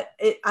 But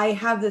I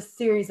have this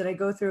series that I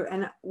go through.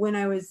 And when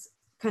I was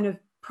kind of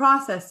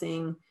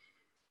processing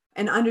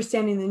and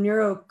understanding the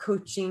neuro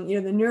coaching, you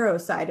know, the neuro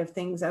side of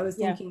things, I was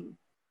thinking,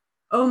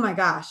 oh my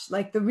gosh,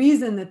 like the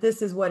reason that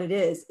this is what it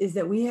is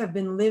that we have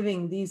been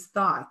living these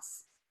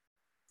thoughts.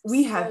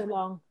 We have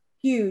long.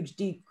 Huge,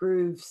 deep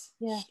grooves,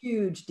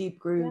 huge, deep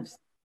grooves.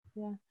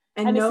 Yeah.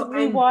 And it's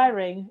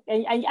rewiring,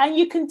 and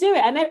you can do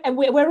it. And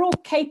we're all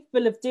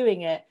capable of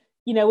doing it.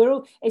 You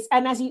know,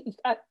 and as you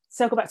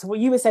circle back to what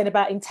you were saying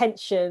about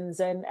intentions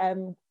and,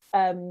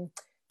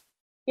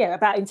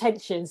 about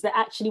intentions, that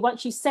actually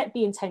once you set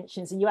the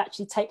intentions and you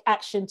actually take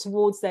action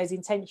towards those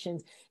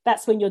intentions,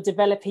 that's when you're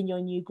developing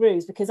your new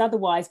grooves. Because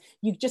otherwise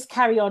you just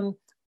carry on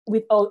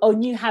with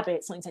new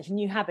habits, not intention,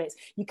 new habits.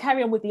 You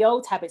carry on with the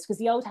old habits because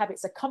the old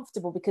habits are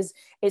comfortable, because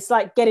it's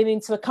like getting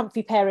into a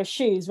comfy pair of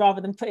shoes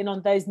rather than putting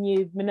on those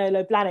new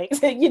Manolo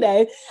Blahniks, you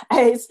know.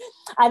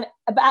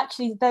 But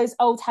actually those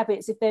old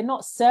habits, if they're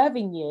not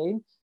serving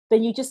you,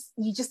 then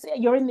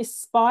you're in this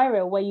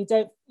spiral where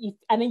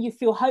and then you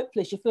feel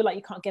hopeless. You feel like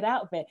you can't get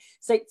out of it.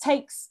 So it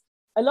takes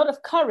a lot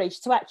of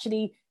courage to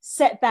actually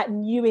set that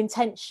new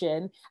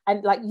intention.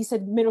 And like you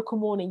said, Miracle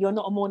Morning, you're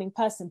not a morning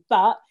person,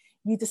 but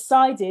you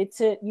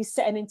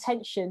set an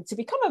intention to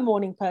become a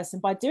morning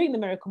person by doing the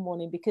Miracle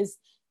Morning, because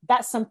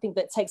that's something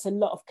that takes a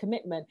lot of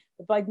commitment.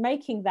 But by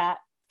making that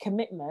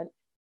commitment,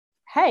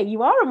 hey,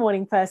 you are a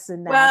morning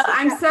person now. Well,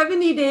 I'm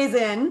 70 days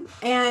in,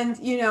 and,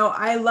 you know,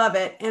 I love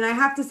it. And I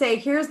have to say,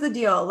 here's the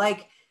deal.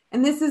 Like,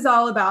 and this is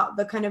all about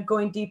the kind of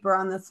going deeper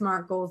on the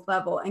SMART goals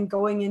level and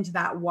going into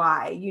that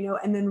why, you know,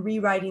 and then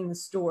rewriting the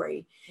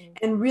story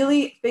and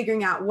really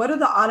figuring out what are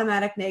the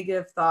automatic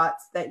negative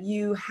thoughts that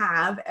you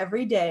have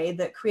every day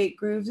that create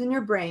grooves in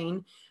your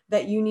brain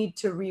that you need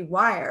to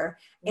rewire.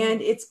 And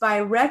it's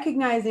by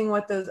recognizing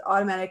what those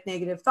automatic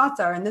negative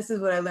thoughts are. And this is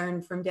what I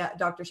learned from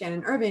Dr.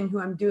 Shannon Irvin, who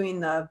I'm doing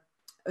the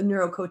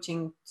neuro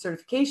coaching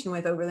certification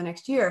with over the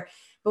next year.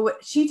 But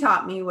what she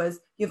taught me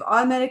was you have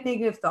automatic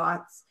negative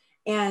thoughts,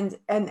 and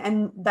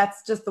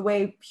that's just the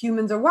way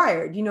humans are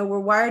wired. You know, we're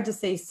wired to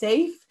stay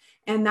safe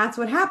And that's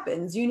what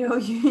happens, you know,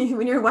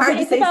 when you're wired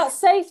to it's say about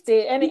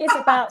safety, and it is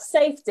about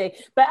safety.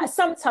 But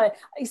sometimes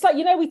it's like,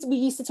 you know, we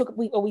used to talk,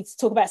 we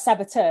talk about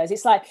saboteurs.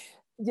 It's like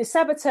the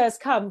saboteurs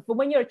come from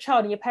when you're a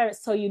child and your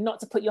parents tell you not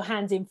to put your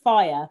hand in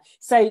fire,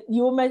 so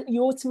you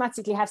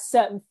automatically have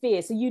certain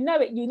fears, so you know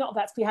it, you're not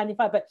about to put your hand in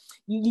fire, but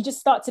you just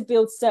start to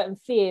build certain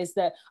fears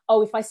that,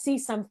 oh, if I see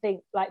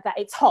something like that,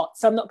 it's hot,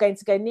 so I'm not going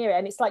to go near it.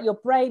 And it's like your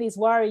brain is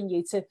worrying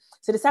you to,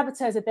 so the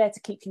saboteurs are there to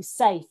keep you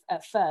safe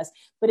at first,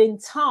 but in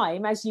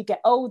time, as you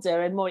get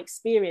older and more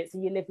experienced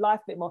and you live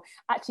life a bit more,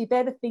 actually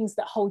they're the things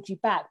that hold you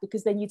back,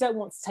 because then you don't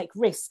want to take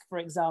risk, for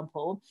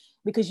example,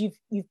 because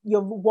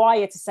you're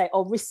wired to say,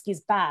 oh, risk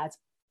is bad.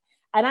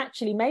 And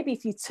actually, maybe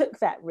if you took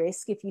that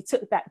risk, if you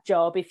took that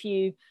job, if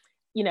you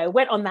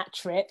went on that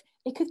trip,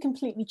 it could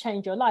completely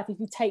change your life if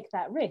you take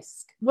that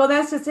risk. Well,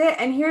 that's just it.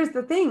 And here's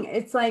the thing.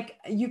 It's like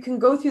you can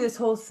go through this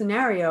whole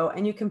scenario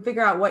and you can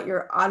figure out what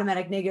your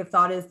automatic negative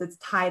thought is that's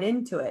tied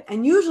into it.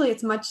 And usually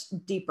it's much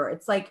deeper.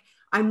 It's like,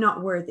 I'm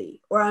not worthy,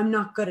 or I'm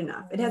not good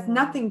enough. It has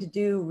nothing to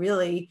do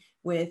really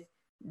with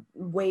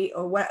weight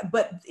or what,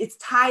 but it's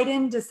tied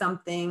into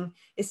something.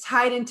 It's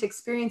tied into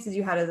experiences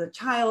you had as a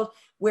child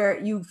where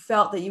you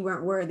felt that you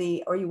weren't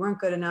worthy or you weren't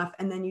good enough,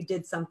 and then you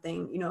did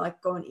something, you know,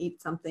 like go and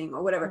eat something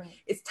or whatever.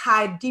 It's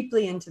tied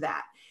deeply into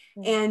that.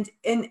 And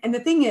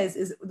the thing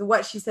is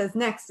what she says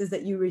next is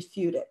that you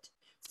refute it.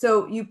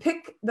 So you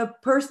pick the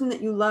person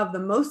that you love the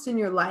most in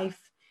your life,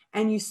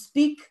 and you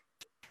speak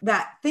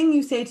that thing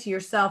you say to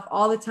yourself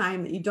all the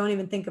time that you don't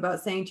even think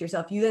about saying to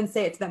yourself. You then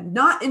say it to them,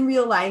 not in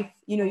real life.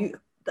 You know,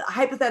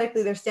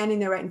 hypothetically, they're standing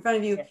there right in front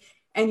of you,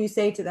 and you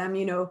say to them,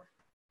 you know,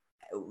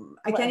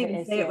 I can't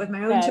even say it with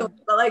my own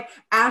children, but like,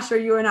 Asher,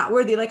 you are not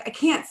worthy. Like, I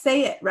can't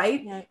say it,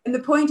 right? And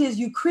the point is,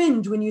 you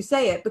cringe when you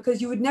say it, because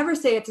you would never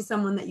say it to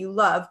someone that you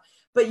love,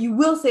 but you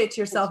will say it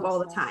to yourself all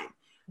the time.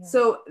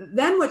 So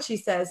then what she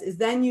says is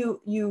then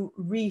you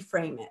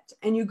reframe it,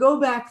 and you go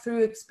back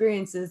through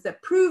experiences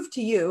that prove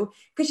to you,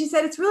 because she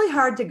said it's really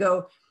hard to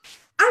go,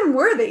 I'm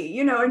worthy,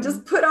 you know, and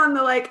just put on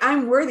the like,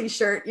 I'm worthy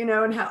shirt, you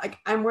know, and how like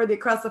I'm worthy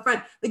across the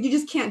front. Like, you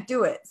just can't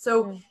do it.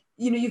 So,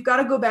 you know, you've got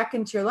to go back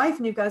into your life,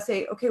 and you've got to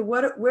say, okay,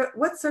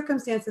 what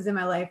circumstances in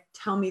my life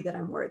tell me that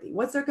I'm worthy?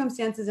 What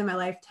circumstances in my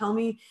life tell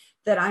me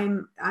that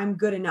I'm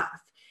good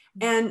enough?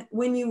 And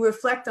when you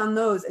reflect on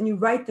those and you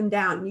write them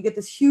down, you get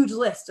this huge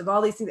list of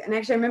all these things. And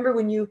actually, I remember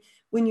when you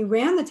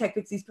ran the Tech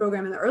Pixies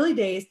program in the early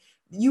days,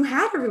 you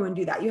had everyone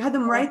do that. You had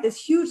them write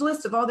this huge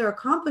list of all their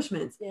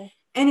accomplishments.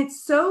 And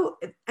it's so,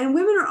 and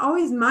women are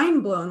always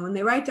mind blown when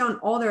they write down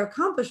all their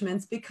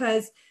accomplishments,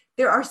 because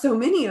there are so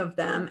many of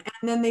them.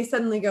 And then they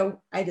suddenly go,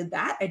 I did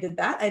that, I did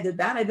that, I did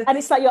that, I did. And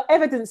it's like your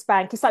evidence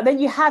bank. It's like, then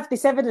you have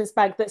this evidence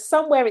bank that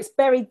somewhere it's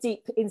buried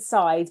deep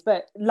inside,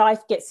 but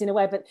life gets in the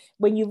way. But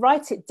when you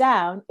write it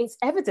down, it's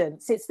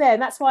evidence, it's there.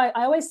 And that's why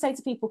I always say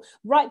to people,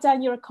 write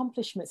down your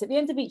accomplishments at the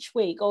end of each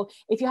week, or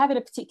if you're having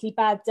a particularly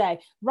bad day,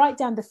 write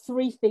down the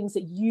 3 things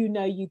that you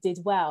know you did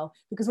well.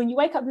 Because when you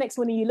wake up next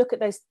morning, you look at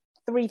those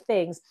 3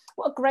 things,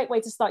 what a great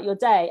way to start your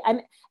day.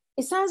 And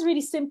it sounds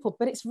really simple,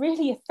 but it's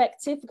really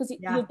effective, because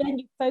then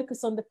you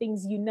focus on the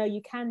things you know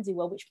you can do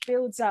well, which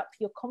builds up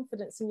your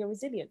confidence and your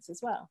resilience as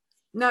well.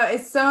 No,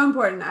 it's so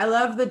important. I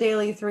love the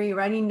daily 3,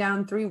 writing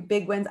down 3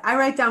 big wins. I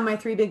write down my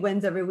 3 big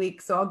wins every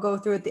week. So I'll go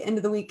through at the end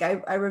of the week.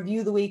 I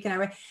review the week, and I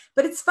write,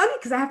 but it's funny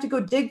because I have to go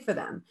dig for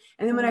them.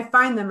 And then when I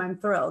find them, I'm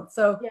thrilled.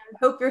 So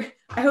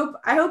I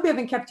hope we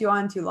haven't kept you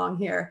on too long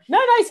here. No,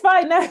 it's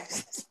fine. No.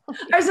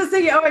 I was just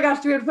thinking, oh my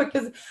gosh, do we have to put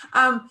this?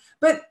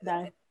 But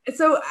no.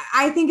 So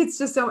I think it's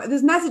just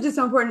this message is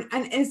so important,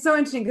 and it's so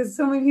interesting because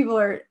so many people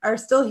are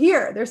still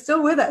here. They're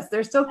still with us.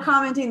 They're still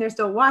commenting. They're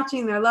still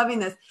watching. They're loving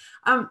this.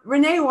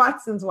 Renee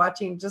Watson's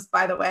watching, just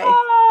by the way.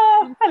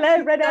 Oh,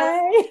 hello,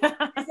 Renee.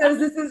 She says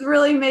this is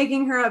really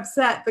making her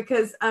upset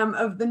because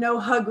of the no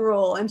hug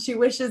rule, and she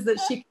wishes that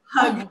she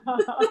could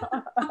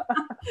hug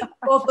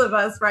both of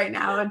us right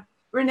now. And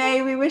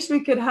Renee, we wish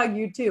we could hug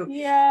you too.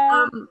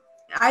 Yeah.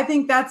 I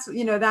think that's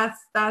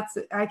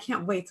I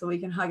can't wait till we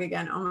can hug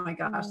again. Oh my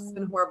gosh, it's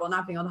been horrible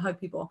not being able to hug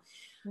people.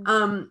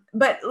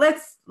 But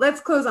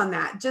let's close on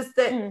that. Just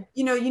that,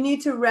 you know, you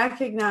need to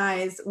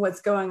recognize what's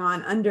going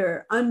on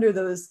under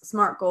those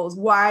SMART goals.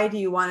 Why do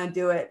you want to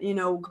do it? You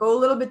know, go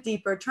a little bit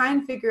deeper, try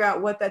and figure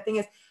out what that thing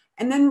is,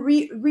 and then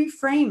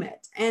reframe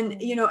it.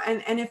 And, you know,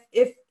 and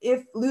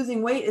if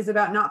losing weight is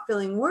about not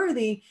feeling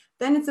worthy,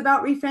 then it's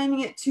about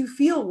reframing it to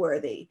feel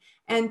worthy.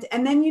 And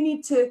then you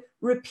need to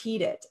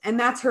repeat it. And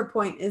that's her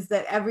point, is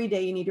that every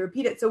day you need to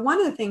repeat it. So one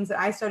of the things that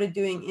I started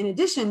doing in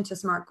addition to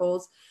SMART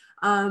goals,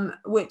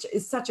 which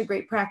is such a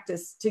great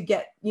practice to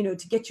get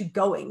you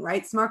going,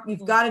 right?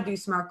 You've got to do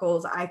SMART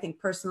goals. I think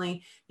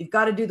personally, you've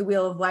got to do the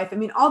Wheel of Life. I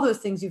mean, all those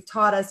things you've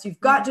taught us, you've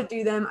got to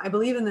do them. I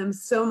believe in them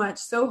so much,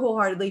 so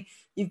wholeheartedly.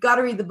 You've got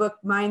to read the book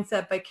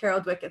Mindset by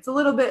Carol Dweck. It's a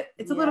little bit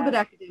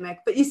academic,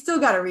 but you still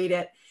got to read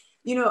it.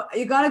 You know,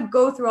 you got to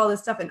go through all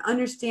this stuff and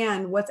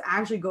understand what's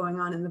actually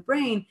going on in the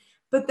brain.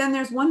 But then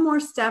there's one more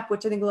step,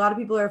 which I think a lot of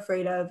people are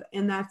afraid of.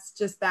 And that's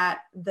just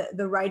that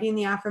the writing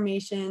the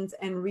affirmations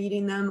and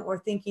reading them or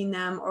thinking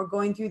them or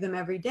going through them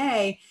every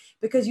day,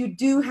 because you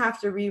do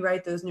have to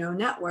rewrite those neural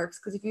networks.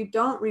 Because if you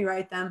don't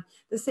rewrite them,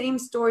 the same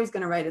story is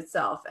going to write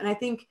itself. And I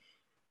think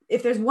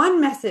if there's one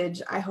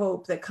message I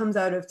hope that comes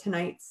out of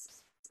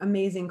tonight's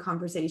amazing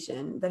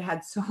conversation that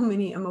had so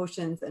many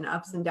emotions and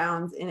ups and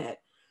downs in it,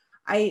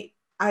 I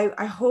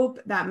hope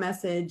that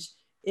message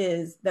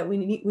is that we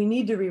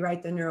need to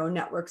rewrite the neural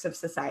networks of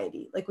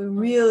society. Like we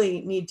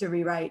really need to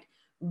rewrite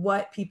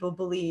what people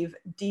believe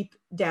deep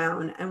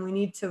down, and we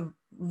need to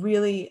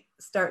really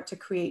start to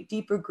create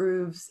deeper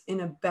grooves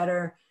in a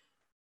better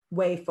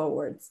way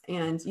forwards.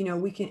 And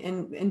we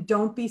can and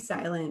don't be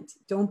silent,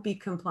 don't be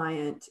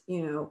compliant,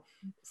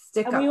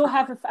 stick and up.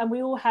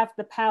 We all have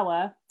the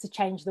power to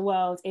change the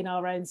world in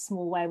our own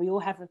small way. We all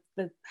have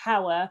the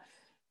power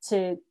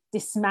to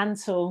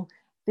dismantle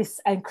this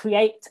and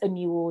create a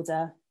new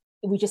order.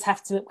 We just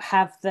have to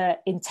have the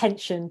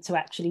intention to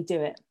actually do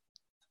it.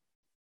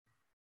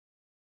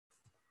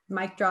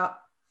 Mic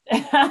drop.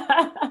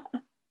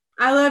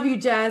 I love you,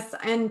 Jess.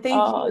 And thank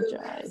you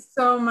Joy.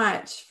 So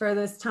much for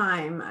this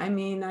time. I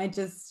mean,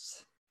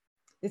 it's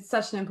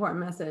such an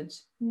important message.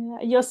 Yeah,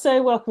 you're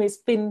so welcome. It's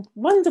been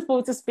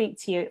wonderful to speak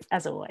to you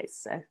as always.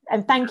 So,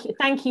 and thank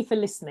you for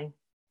listening.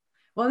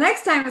 Well,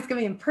 next time it's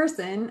going to be in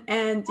person.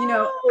 And,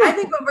 I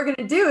think what we're going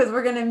to do is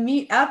we're going to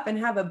meet up and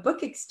have a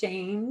book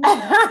exchange.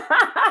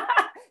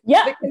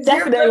 Yeah,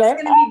 definitely. Your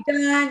book's going to be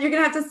done. You're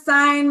going to have to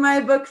sign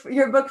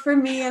your book for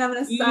me, and I'm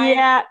going to sign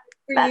it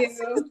for you.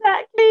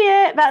 Exactly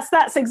it.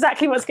 That's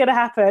exactly what's going to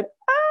happen.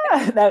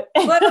 No.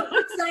 What a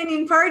book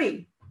signing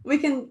party. We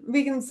can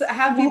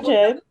have people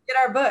get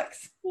our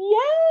books.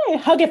 Yay.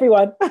 Hug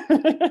everyone.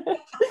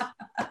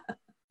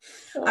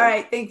 All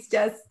right. Thanks,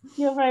 Jess.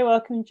 You're very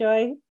welcome, Joy.